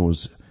gain than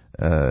lose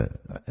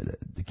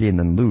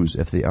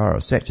if they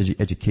are. Sex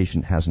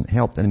education hasn't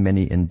helped, and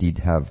many indeed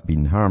have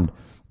been harmed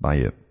by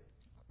it.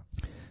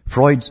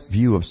 Freud's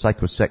view of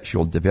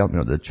psychosexual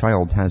development of the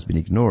child has been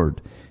ignored.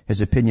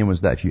 His opinion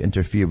was that if you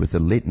interfere with the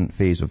latent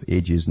phase of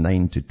ages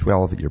 9 to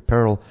 12 at your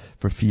peril,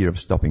 for fear of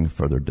stopping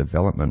further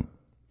development.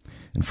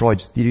 In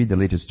Freud's theory, the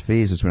latest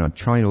phase is when a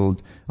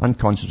child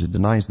unconsciously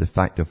denies the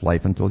fact of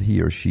life until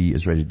he or she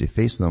is ready to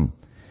face them.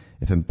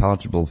 If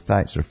unpalatable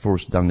facts are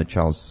forced down the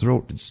child's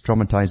throat, it's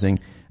traumatizing,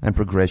 and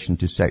progression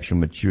to sexual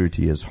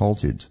maturity is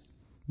halted.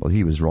 Well,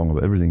 he was wrong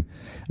about everything.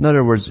 In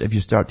other words, if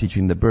you start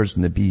teaching the birds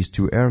and the bees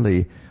too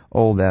early,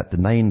 all that the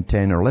 9,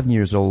 10, or 11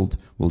 years old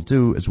will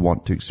do is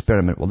want to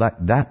experiment. Well,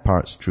 that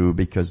part's true,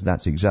 because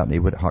that's exactly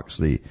what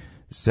Huxley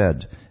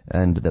said.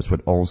 And that's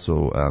what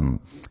also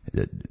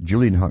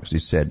Julian Huxley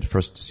said,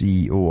 first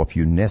CEO of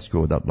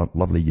UNESCO, that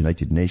lovely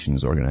United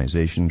Nations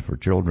organization for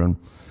children.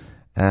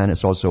 And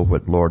it's also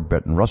what Lord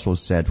Bertrand Russell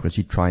said, because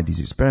he tried these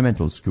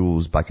experimental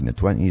schools back in the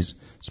 20s,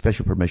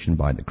 special permission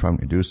by the Crown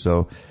to do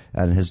so.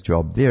 And his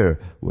job there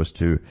was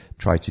to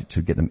try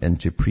to get them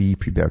into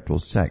prepubertal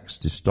sex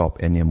to stop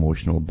any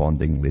emotional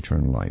bonding later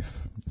in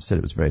life. He said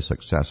it was very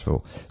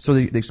successful. So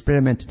they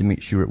experimented to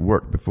make sure it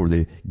worked before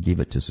they gave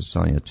it to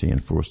society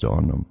and forced it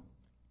on them.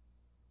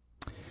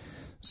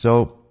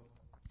 So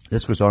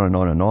this goes on and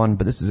on and on,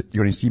 but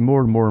you're going to see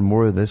more and more and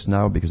more of this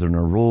now, because they're in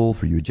a role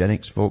for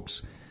eugenics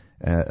folks.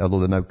 Although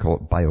they now call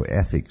it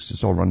bioethics.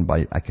 It's all run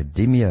by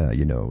academia,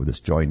 that's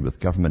joined with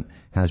government,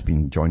 has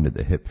been joined at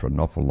the hip for an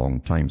awful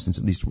long time, since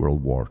at least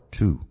World War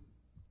II.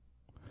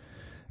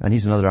 And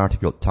here's another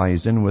article that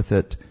ties in with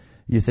it.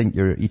 You think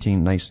you're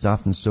eating nice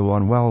stuff and so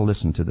on. Well,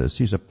 listen to this.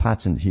 Here's a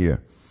patent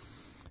here.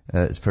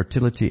 It's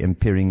fertility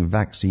impairing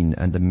vaccine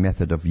and a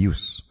method of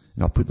use.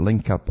 And I'll put the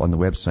link up on the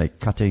website,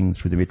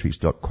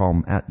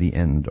 cuttingthroughthematrix.com, at the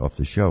end of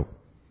the show.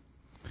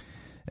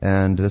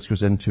 And this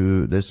goes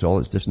into this, all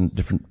its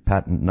different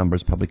patent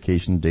numbers,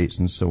 publication dates,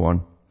 and so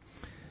on.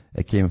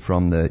 It came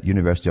from the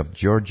University of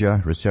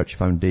Georgia Research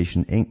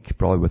Foundation, Inc.,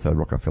 probably with a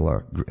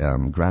Rockefeller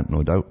grant,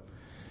 no doubt.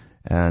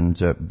 And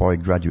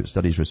Boyd Graduate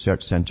Studies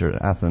Research Center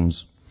at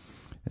Athens.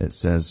 It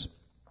says,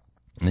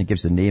 and it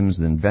gives the names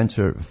of the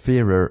inventor,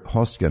 Farrer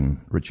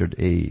Hoskin, Richard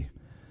A.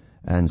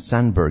 and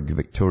Sandberg,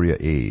 Victoria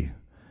A.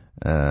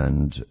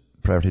 And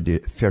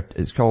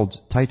it's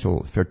called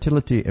title,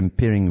 Fertility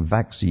Impairing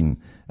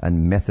Vaccine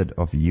and Method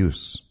of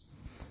Use.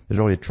 They've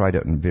already tried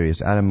it on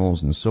various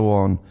animals and so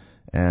on,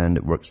 and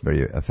it works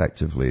very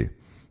effectively.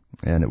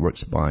 And it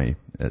works by,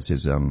 it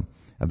says, a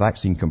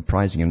vaccine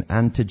comprising an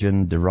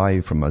antigen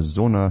derived from a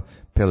zona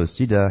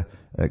pellucida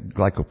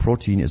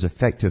glycoprotein is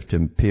effective to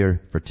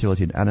impair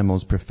fertility in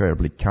animals,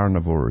 preferably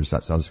carnivores.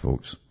 That's us,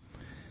 folks.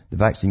 The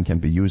vaccine can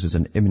be used as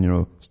an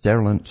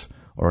immunosterilant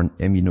or an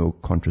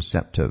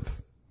immunocontraceptive.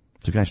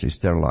 So it can actually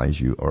sterilize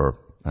you or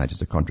act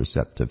as a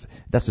contraceptive.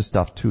 That's the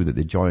stuff, too, that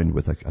they joined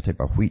with a type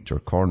of wheat or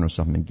corn or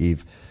something and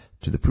gave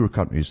to the poor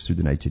countries through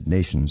the United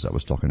Nations that I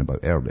was talking about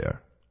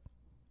earlier.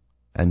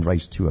 And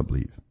rice, too, I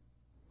believe.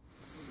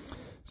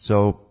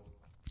 So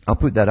I'll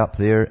put that up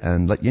there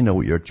and let you know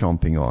what you're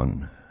chomping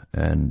on.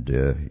 And,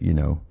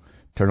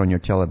 turn on your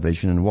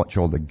television and watch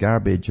all the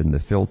garbage and the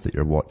filth that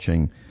you're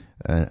watching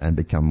and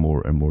become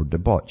more and more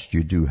debauched.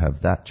 You do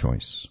have that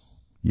choice.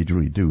 You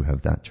really do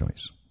have that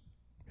choice.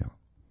 Yeah.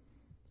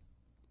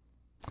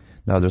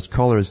 Now, there's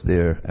callers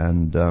there,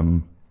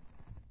 and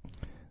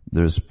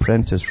there's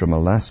Prentice from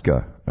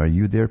Alaska. Are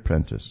you there,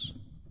 Prentice?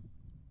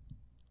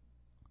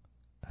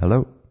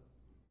 Hello?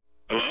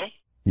 Hello?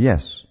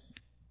 Yes.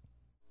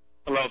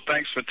 Hello,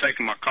 thanks for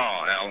taking my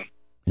call, Alan.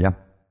 Yeah.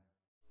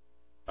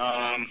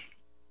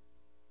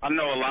 I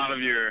know a lot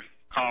of your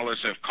callers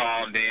have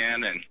called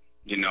in and,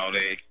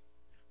 they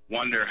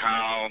wonder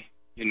how,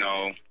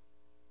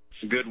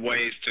 good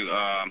ways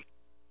to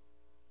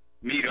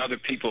meet other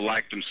people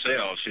like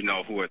themselves,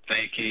 who are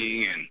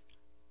thinking and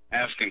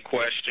asking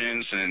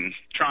questions and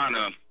trying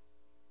to,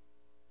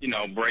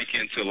 break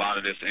into a lot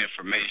of this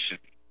information.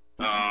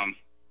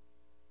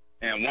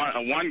 And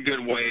one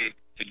good way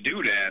to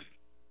do that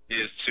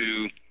is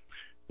to,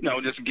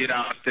 just get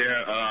out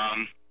there.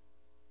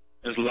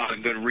 There's a lot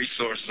of good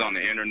resources on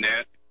the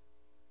internet.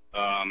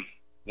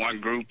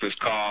 One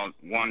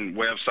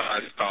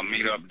website is called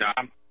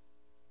Meetup.com,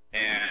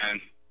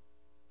 and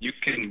you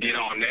can get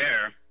on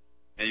there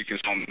and you can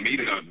on the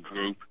Meetup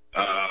group,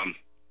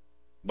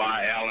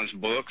 buy Alan's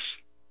books,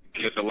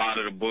 get a lot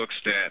of the books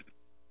that,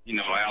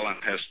 Alan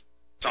has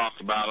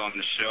talked about on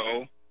the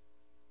show,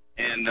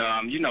 and,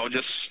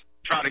 just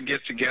try to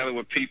get together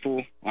with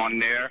people on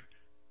there.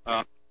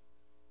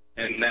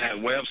 And that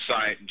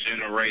website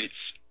generates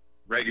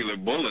regular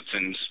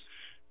bulletins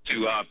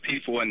to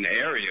people in the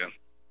area,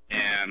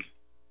 and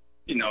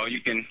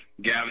you can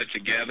gather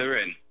together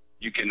and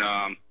you can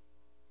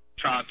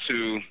try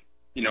to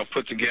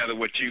put together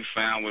what you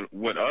found with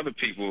what other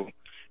people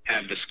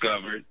have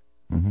discovered,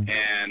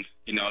 and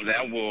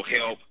that will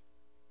help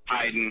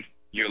heighten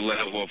your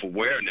level of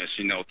awareness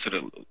to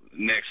the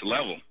next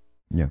level.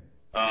 Yeah.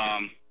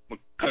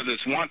 Because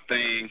it's one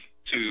thing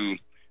to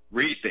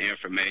read the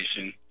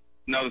information,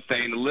 another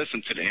thing to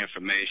listen to the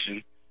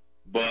information.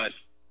 But,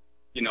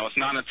 it's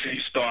not until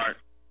you start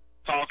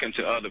talking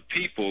to other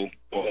people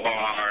who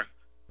are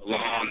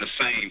along the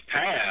same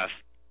path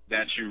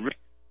that you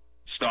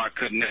start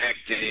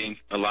connecting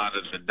a lot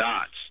of the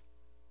dots.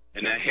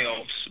 And that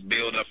helps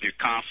build up your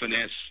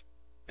confidence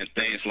and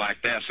things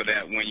like that, so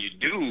that when you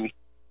do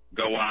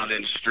go out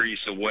in the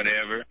streets or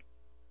whatever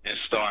and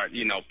start,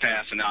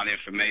 passing out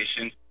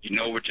information, you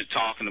know what you're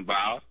talking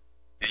about,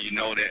 and you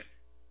know that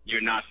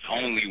you're not the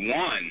only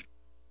one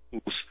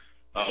who's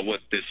what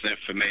this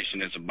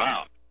information is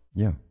about.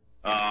 Yeah.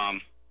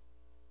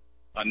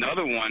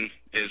 Another one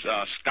is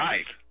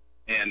Skype,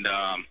 and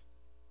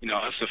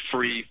it's a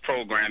free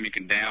program. You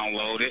can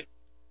download it,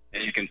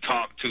 and you can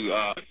talk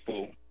to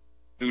people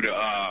through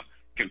the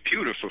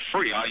computer for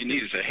free. All you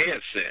need is a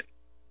headset.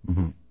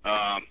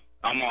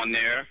 I'm on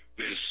there.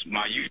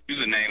 My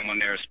username on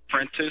there is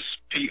Prentice,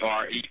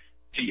 Pretice,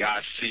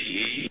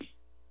 Reed,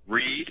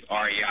 Reid.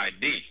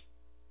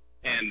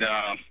 And,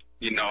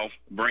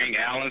 bring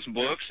Alan's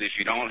books. If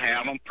you don't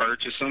have them,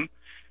 purchase them.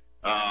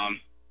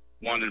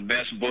 One of the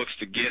best books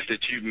to get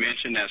that you've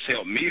mentioned that's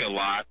helped me a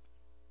lot,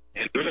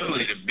 and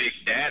really the big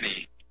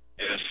daddy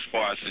as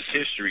far as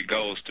his history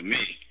goes to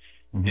me,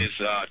 is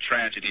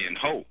Tragedy and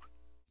Hope,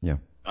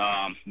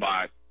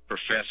 by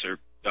Professor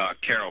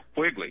Carol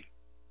Quigley.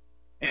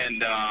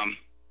 And,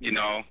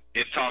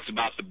 it talks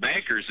about the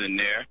bankers in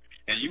there,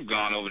 and you've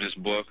gone over this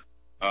book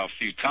a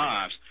few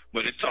times,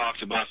 but it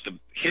talks about the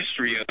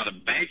history of the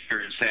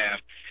bankers have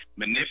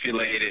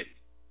manipulated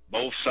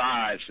both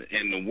sides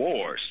in the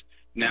wars.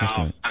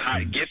 Now,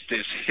 I get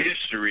this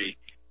history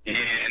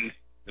in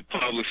the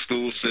public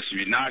school system.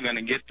 You're not going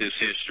to get this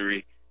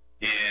history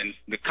in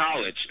the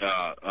college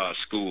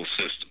school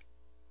system.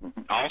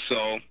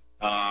 Also,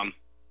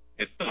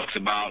 it talks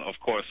about, of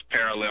course,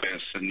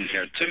 parallels in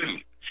there too.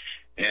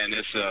 And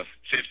it's a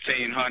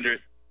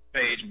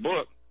 1,500-page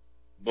book,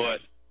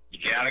 but you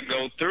got to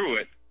go through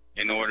it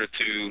in order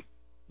to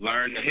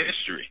learn the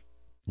history.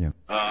 Yeah.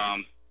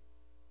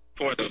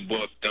 For the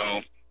book,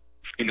 though,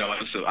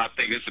 I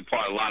think it's a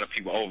part a lot of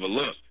people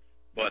overlook,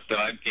 but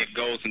it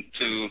goes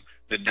into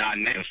the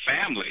dynamic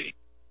family.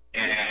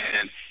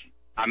 And,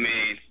 I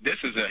mean, this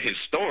is a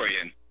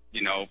historian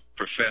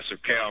Professor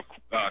Cal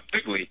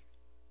Quigley,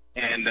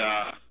 and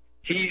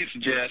he's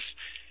just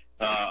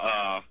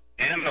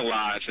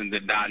analyzing the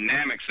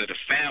dynamics of the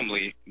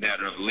family that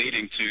are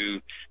leading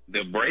to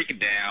the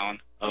breakdown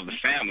of the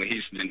family.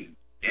 He's in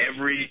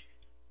every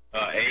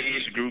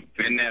age group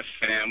in that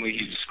family.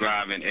 He's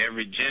describing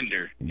every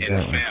gender in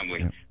the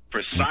family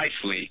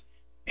precisely,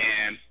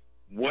 and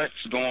what's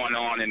going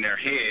on in their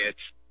heads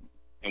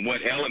and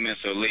what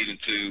elements are leading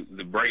to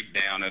the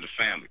breakdown of the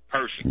family.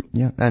 Perfect.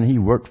 Yeah, and he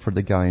worked for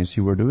the guys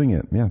who were doing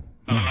it. Yeah.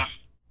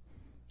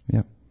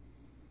 Yeah.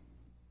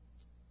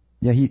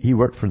 Yeah, he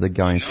worked for the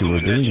guys who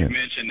were doing it. You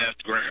mentioned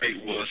that's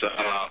great was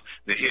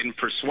the Hidden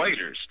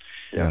Persuaders.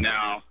 Yeah.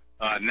 Now,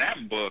 in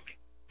that book,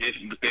 it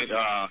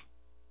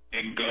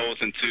goes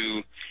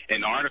into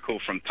an article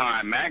from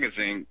Time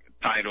Magazine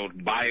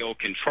titled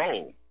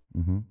Biocontrol.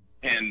 Mm-hmm.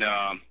 And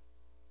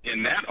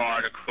in that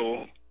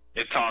article,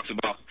 it talks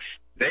about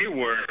they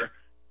were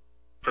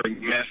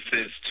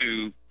methods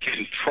to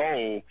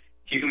control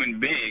human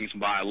beings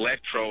by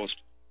electrodes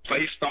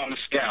placed on the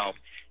scalp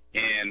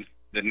in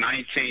the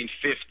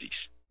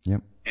 1950s.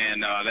 Yep.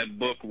 And that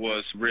book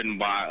was written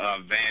by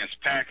Vance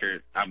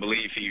Packard. I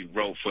believe he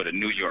wrote for the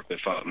New Yorker,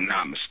 if I'm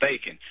not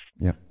mistaken.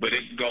 Yep. But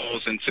it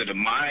goes into the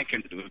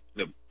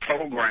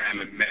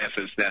programming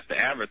methods that the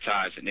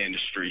advertising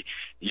industry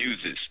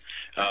uses.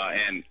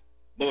 And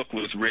the book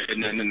was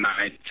written in the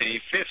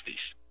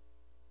 1950s.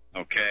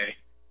 Okay?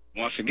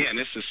 Once again,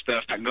 this is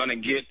stuff you're not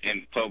going to get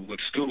in public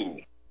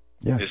school.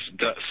 Yeah. It's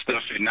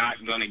stuff you're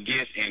not going to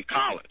get in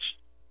college.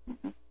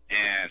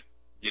 And,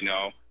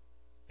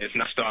 it's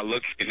not start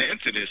looking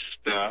into this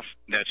stuff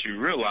that you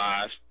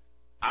realize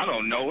I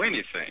don't know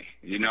anything.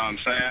 You know what I'm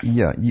saying?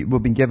 Yeah,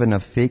 we've been given a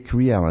fake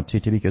reality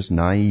to make us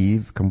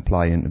naive,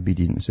 compliant,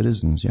 obedient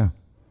citizens, yeah.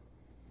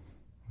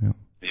 Yeah.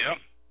 Yep.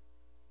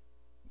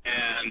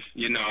 And,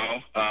 you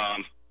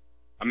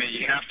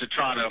have to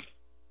try to,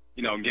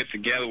 get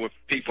together with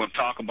people and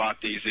talk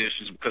about these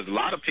issues because a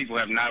lot of people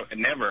have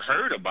never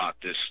heard about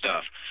this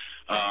stuff.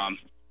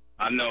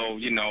 I know,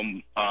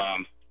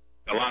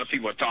 a lot of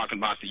people are talking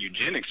about the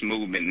eugenics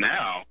movement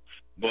now,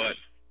 but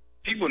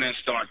people didn't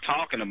start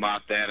talking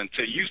about that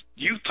until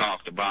you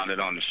talked about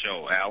it on the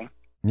show, Alan.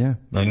 Yeah.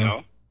 You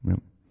know?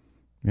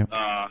 Yep.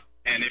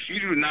 And if you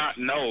do not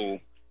know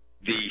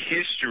the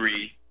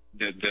history,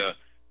 the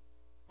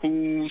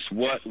who's,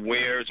 what,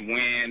 where's,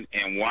 when,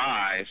 and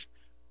why's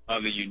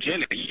of the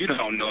eugenics, you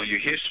don't know your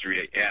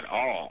history at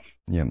all.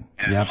 Yeah,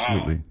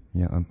 absolutely.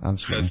 Yeah,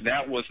 absolutely. Because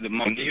that was the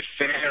most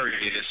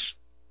nefarious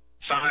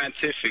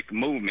scientific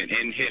movement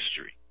in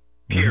history,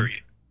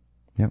 period.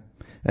 Mm-hmm. Yep.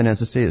 And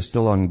as I say, it's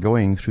still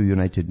ongoing through the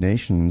United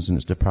Nations and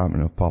its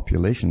Department of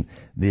Population.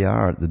 They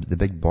are the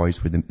big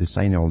boys with them. They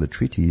sign all the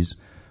treaties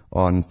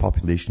on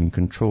population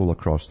control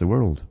across the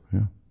world.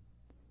 Yeah.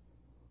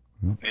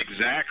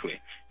 Exactly.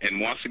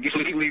 And once again,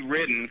 completely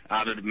written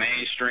out of the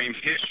mainstream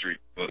history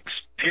books,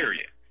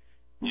 period.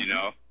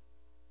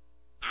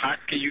 How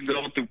can you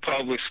go through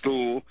public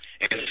school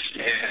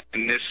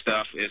and this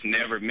stuff is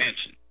never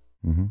mentioned?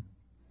 Mm-hmm.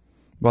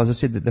 Well, as I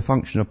said, the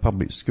function of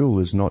public school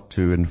is not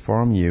to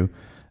inform you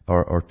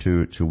or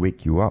to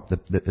wake you up.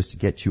 That is to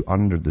get you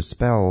under the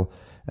spell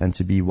and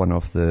to be one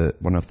of the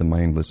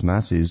mindless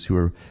masses who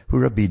are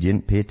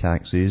obedient, pay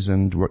taxes,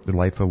 and work their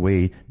life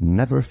away,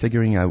 never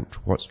figuring out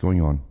what's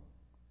going on.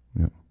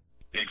 Yeah.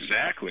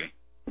 Exactly.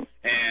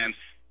 And,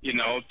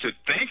 to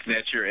think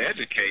that you're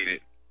educated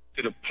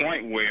to the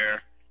point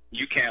where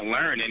you can't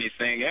learn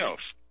anything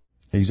else.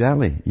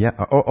 Exactly, yeah.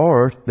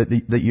 Or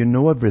that you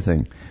know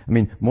everything. I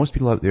mean, most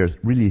people out there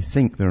really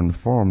think they're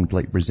informed,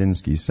 like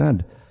Brzezinski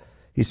said.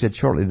 He said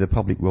shortly the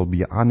public will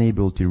be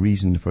unable to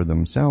reason for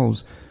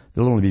themselves.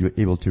 They'll only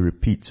be able to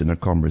repeat in their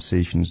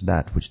conversations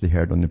that which they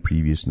heard on the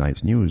previous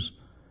night's news.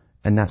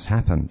 And that's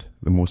happened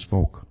with most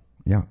folk.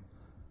 Yeah.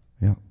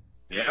 Yeah.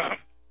 Yeah.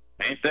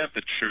 Ain't that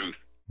the truth?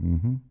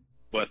 Mm-hmm.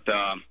 But,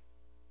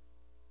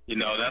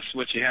 that's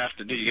what you have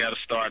to do. You got to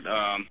start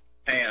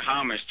paying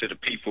homage to the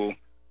people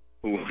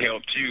who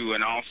helped you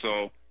and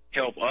also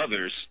help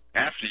others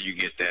after you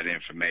get that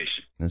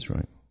information. That's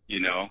right.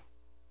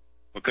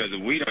 Because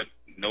if we don't,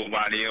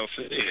 nobody else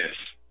is.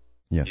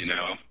 Yes.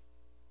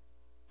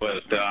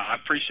 But I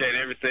appreciate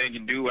everything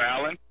you do,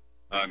 Alan.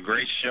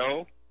 Great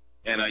show.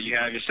 And you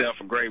have yourself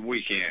a great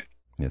weekend.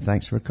 Yeah,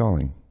 thanks for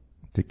calling.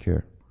 Take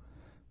care.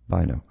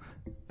 Bye now.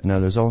 Now,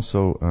 there's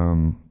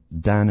also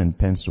Dan in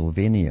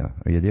Pennsylvania.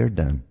 Are you there,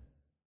 Dan?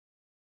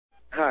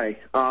 Hi.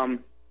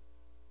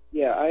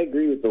 Yeah, I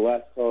agree with the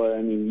last caller.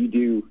 I mean,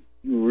 you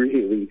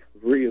really,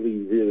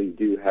 really, really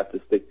do have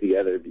to stick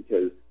together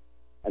because,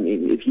 I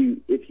mean, if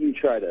you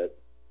try to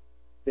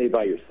stay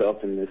by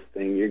yourself in this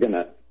thing, you're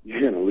gonna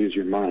lose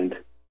your mind.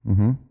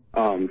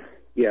 Mm-hmm.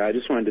 Yeah, I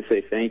just wanted to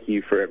say thank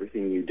you for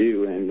everything you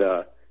do,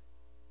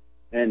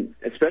 and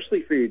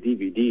especially for your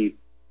DVD.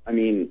 I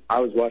mean, I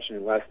was watching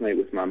it last night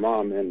with my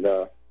mom, and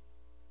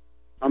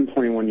I'm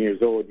 21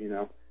 years old,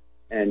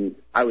 and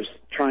I was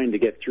trying to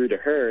get through to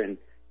her, and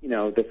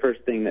the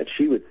first thing that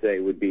she would say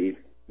would be,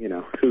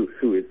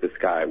 who is this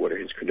guy? What are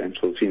his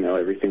credentials?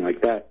 Everything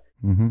like that.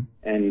 Mm-hmm.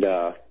 And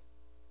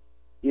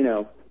you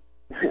know,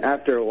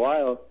 after a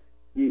while,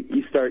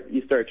 you start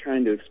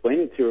trying to explain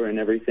it to her and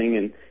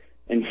everything.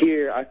 And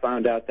here I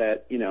found out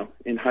that, you know,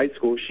 in high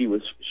school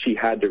she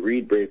had to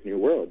read Brave New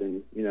World,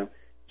 and, you know,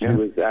 she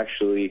was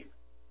actually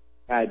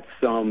had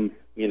some,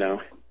 you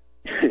know,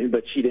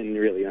 but she didn't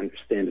really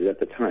understand it at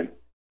the time.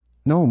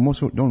 No, most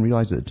folk don't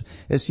realize it.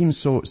 It seems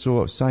so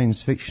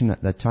science fiction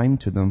at the time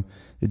to them.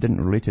 They didn't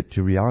relate it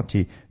to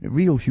reality.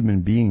 Real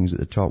human beings at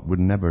the top would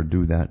never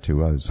do that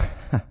to us.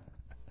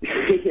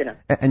 Yeah.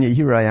 And yet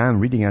here I am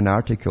reading an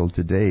article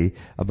today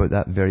about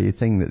that very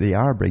thing, that they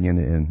are bringing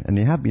it in, and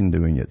they have been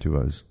doing it to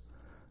us.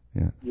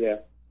 Yeah.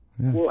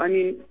 Well, I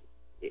mean,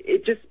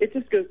 it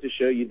just goes to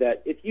show you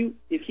that if you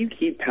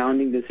keep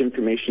pounding this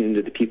information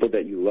into the people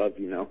that you love,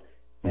 you know,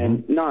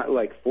 and not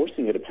like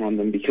forcing it upon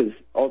them, because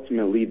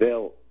ultimately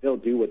they'll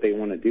do what they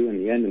want to do in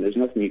the end, and there's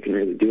nothing you can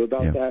really do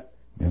about that.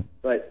 Yeah.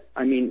 But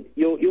I mean,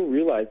 you'll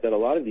realize that a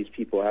lot of these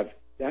people have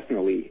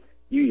definitely,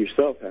 you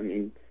yourself, I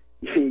mean,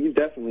 you've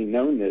definitely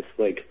known this,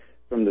 like,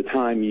 from the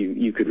time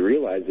you could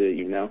realize it,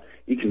 you know.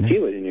 You can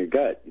feel it in your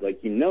gut.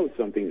 Like, you know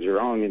something's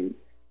wrong, and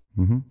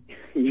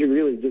you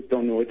really just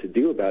don't know what to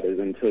do about it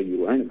until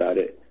you learn about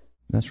it.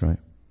 That's right.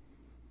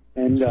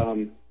 And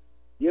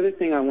the other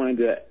thing I wanted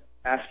to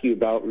ask you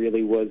about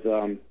really was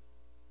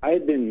I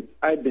had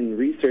been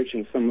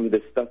researching some of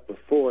this stuff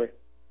before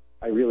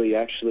I really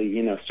actually,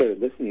 you know,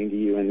 started listening to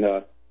you, and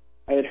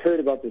I had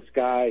heard about this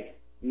guy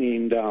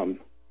named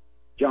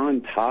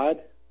John Todd.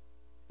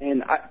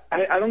 And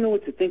I don't know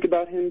what to think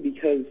about him,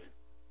 because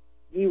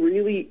he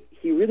really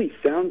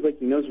sounds like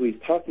he knows what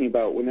he's talking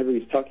about whenever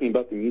he's talking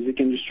about the music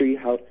industry.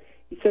 How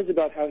he says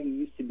about how he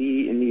used to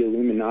be in the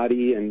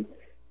Illuminati, and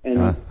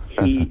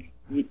he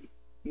do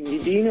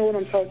you know what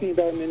I'm talking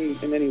about in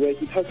any way?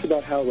 He talks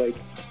about how, like,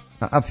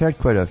 I've heard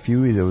quite a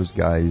few of those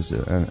guys,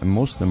 and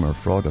most of them are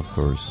fraud, of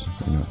course.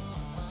 You know,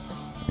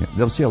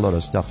 they'll say a lot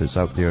of stuff that's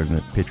out there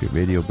in Patriot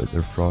Radio, but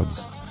they're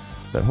frauds.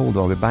 But hold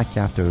on, we'll be back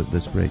after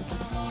this break.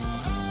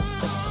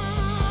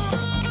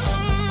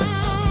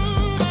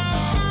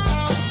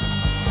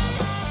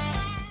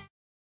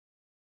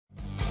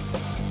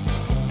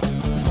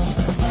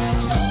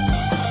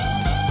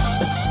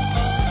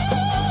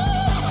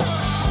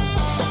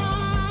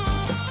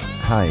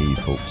 Hi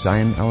folks,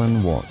 I'm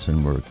Alan Watts,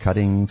 and we're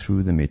cutting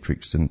through the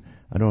matrix. And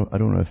I don't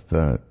know if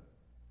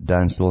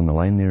Dan's still on the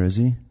line there, is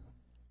he?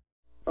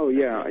 Oh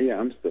yeah,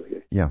 I'm still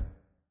here. Yeah.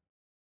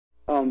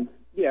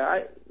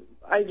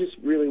 I just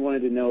really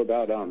wanted to know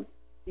about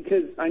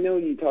because I know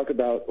you talk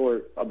about,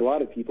 or a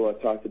lot of people have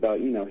talked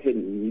about, you know,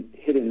 hidden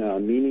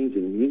meanings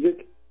in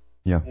music.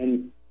 Yeah.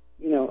 And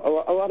you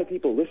know, a lot of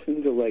people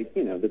listen to, like,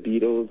 you know, the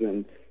Beatles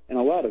and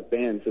a lot of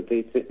bands that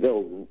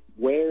they'll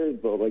wear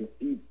the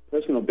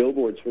personal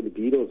billboards for the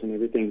Beatles and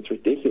everything. It's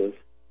ridiculous,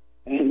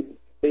 and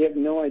they have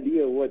no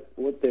idea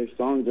what their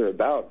songs are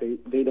about.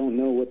 They don't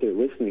know what they're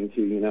listening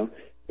to, you know.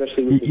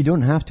 Especially with you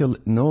don't have to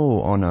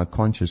know on a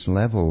conscious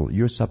level.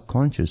 Your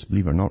subconscious,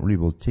 believe it or not, really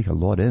will take a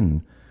lot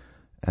in,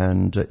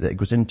 and it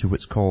goes into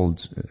what's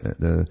called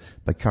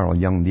by Carl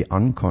Jung, the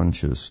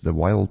unconscious, the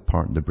wild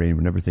part of the brain,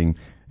 when everything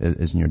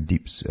is in your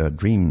deep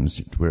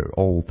dreams, where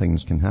all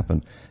things can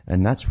happen.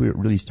 And that's where it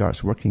really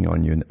starts working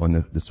on you, on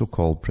the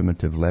so-called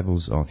primitive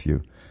levels of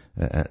you.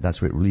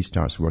 That's where it really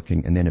starts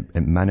working, and then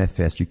it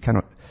manifests. You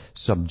cannot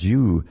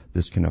subdue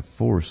this kind of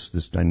force,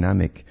 this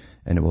dynamic,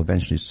 and it will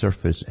eventually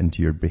surface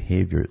into your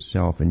behavior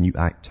itself, and you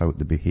act out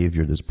the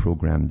behavior that's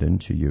programmed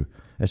into you.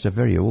 It's a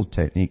very old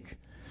technique.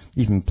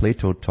 Even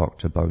Plato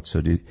talked about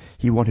it.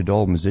 He wanted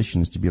all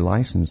musicians to be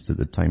licensed at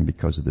the time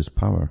because of this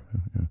power,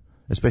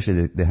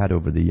 especially they had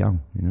over the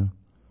young, you know.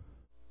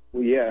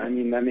 Well, yeah, I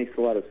mean, that makes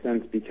a lot of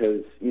sense,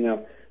 because, you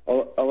know,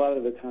 a lot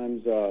of the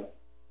times,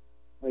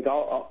 like,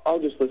 I'll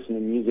just listen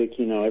to music,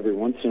 you know, every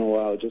once in a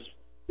while, just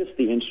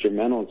the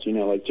instrumentals, you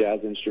know, like jazz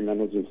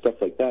instrumentals and stuff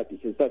like that,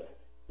 because that's,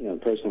 you know,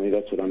 personally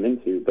that's what I'm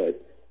into.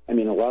 But I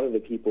mean, a lot of the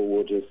people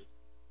will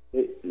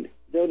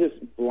they'll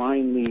just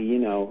blindly, you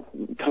know,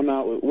 come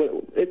out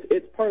with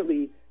it's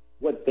partly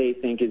what they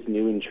think is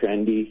new and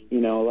trendy.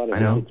 You know, a lot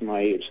of kids my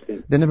age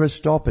think. They never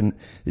stop. And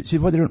see,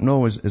 what they don't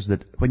know is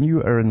that when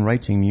you are in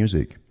writing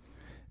music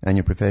and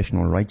you're a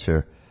professional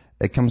writer,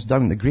 it comes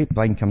down, the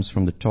grapevine comes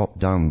from the top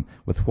down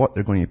with what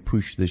they're going to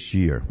push this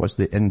year. What's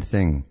the end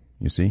thing,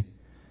 you see?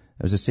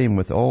 It's the same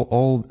with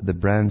all the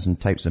brands and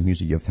types of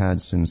music you've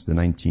had since the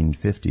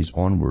 1950s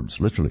onwards,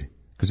 literally.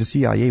 Because the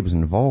CIA was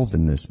involved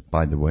in this,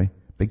 by the way,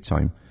 big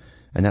time.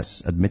 And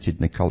that's admitted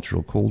in the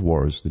cultural Cold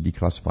Wars, the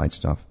declassified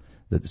stuff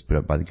that is put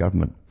out by the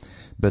government.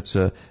 But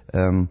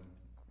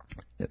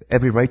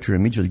every writer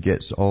immediately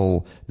gets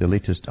all the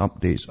latest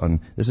updates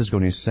on this is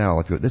going to sell.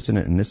 If you've got this in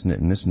it and this in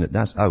it and this in it,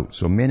 that's out.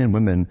 So men and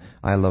women,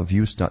 I love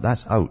you stuff,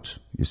 that's out,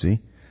 you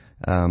see.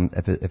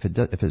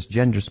 If it's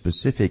gender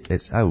specific,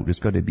 it's out. It's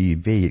got to be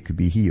vague. It could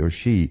be he or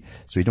she.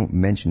 So you don't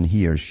mention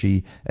he or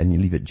she and you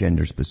leave it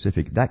gender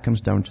specific. That comes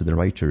down to the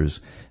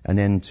writers. And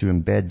then to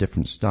embed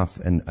different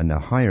stuff in the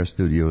higher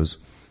studios,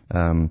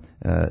 they'll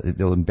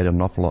embed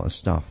an awful lot of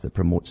stuff that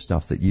promotes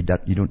stuff that you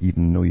don't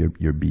even know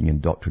you're being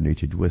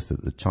indoctrinated with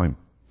at the time.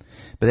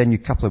 But then you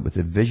couple it with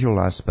the visual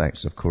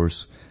aspects, of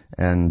course,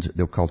 and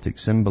the occultic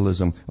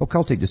symbolism.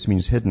 Occultic just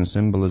means hidden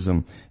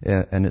symbolism,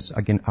 and it's,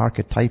 again,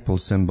 archetypal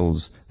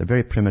symbols. They're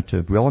very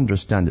primitive. We all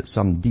understand at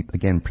some deep,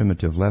 again,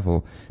 primitive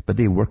level, but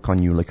they work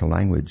on you like a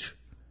language,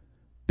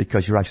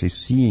 because you're actually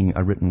seeing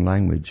a written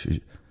language.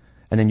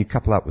 And then you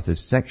couple that with the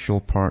sexual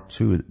part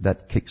too,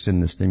 that kicks in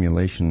the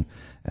stimulation,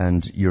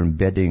 and you're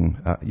embedding,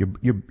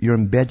 you're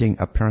embedding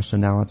a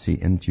personality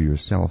into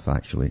yourself,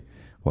 actually,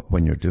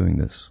 when you're doing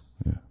this.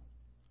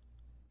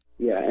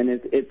 Yeah, and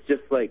it's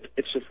just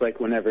like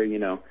whenever,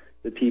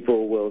 the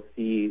people will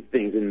see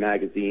things in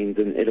magazines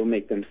and it'll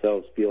make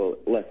themselves feel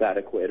less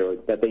adequate, or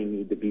that they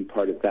need to be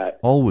part of that.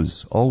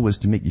 Always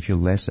to make you feel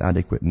less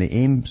adequate. And they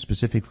aim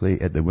specifically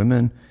at the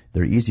women.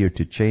 They're easier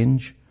to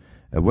change.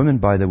 Women,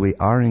 by the way,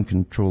 are in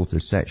control of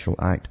their sexual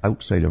act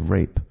outside of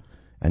rape.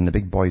 And the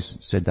big boys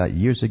said that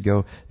years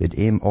ago.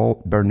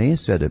 Bernays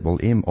said it, we'll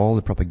aim all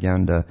the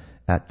propaganda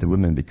at the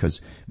women,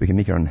 because we can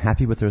make her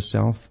unhappy with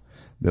herself.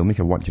 We'll make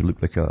her want to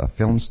look like a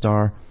film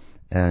star,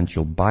 and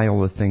she'll buy all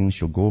the things,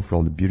 she'll go for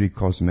all the beauty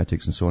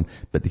cosmetics and so on,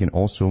 but they can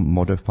also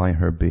modify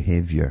her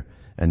behavior,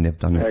 and they've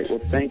done it. All right, well,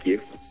 thank you.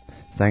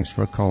 Thanks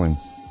for calling.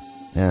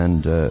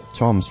 And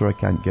Tom, sorry I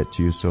can't get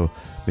to you, so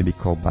maybe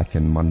call back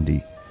in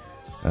Monday.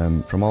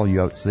 From all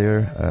you out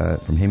there,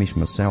 from Hamish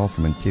myself,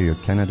 from Ontario,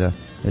 Canada,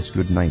 it's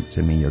good night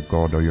to me. Your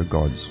God or your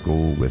gods go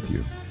with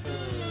you.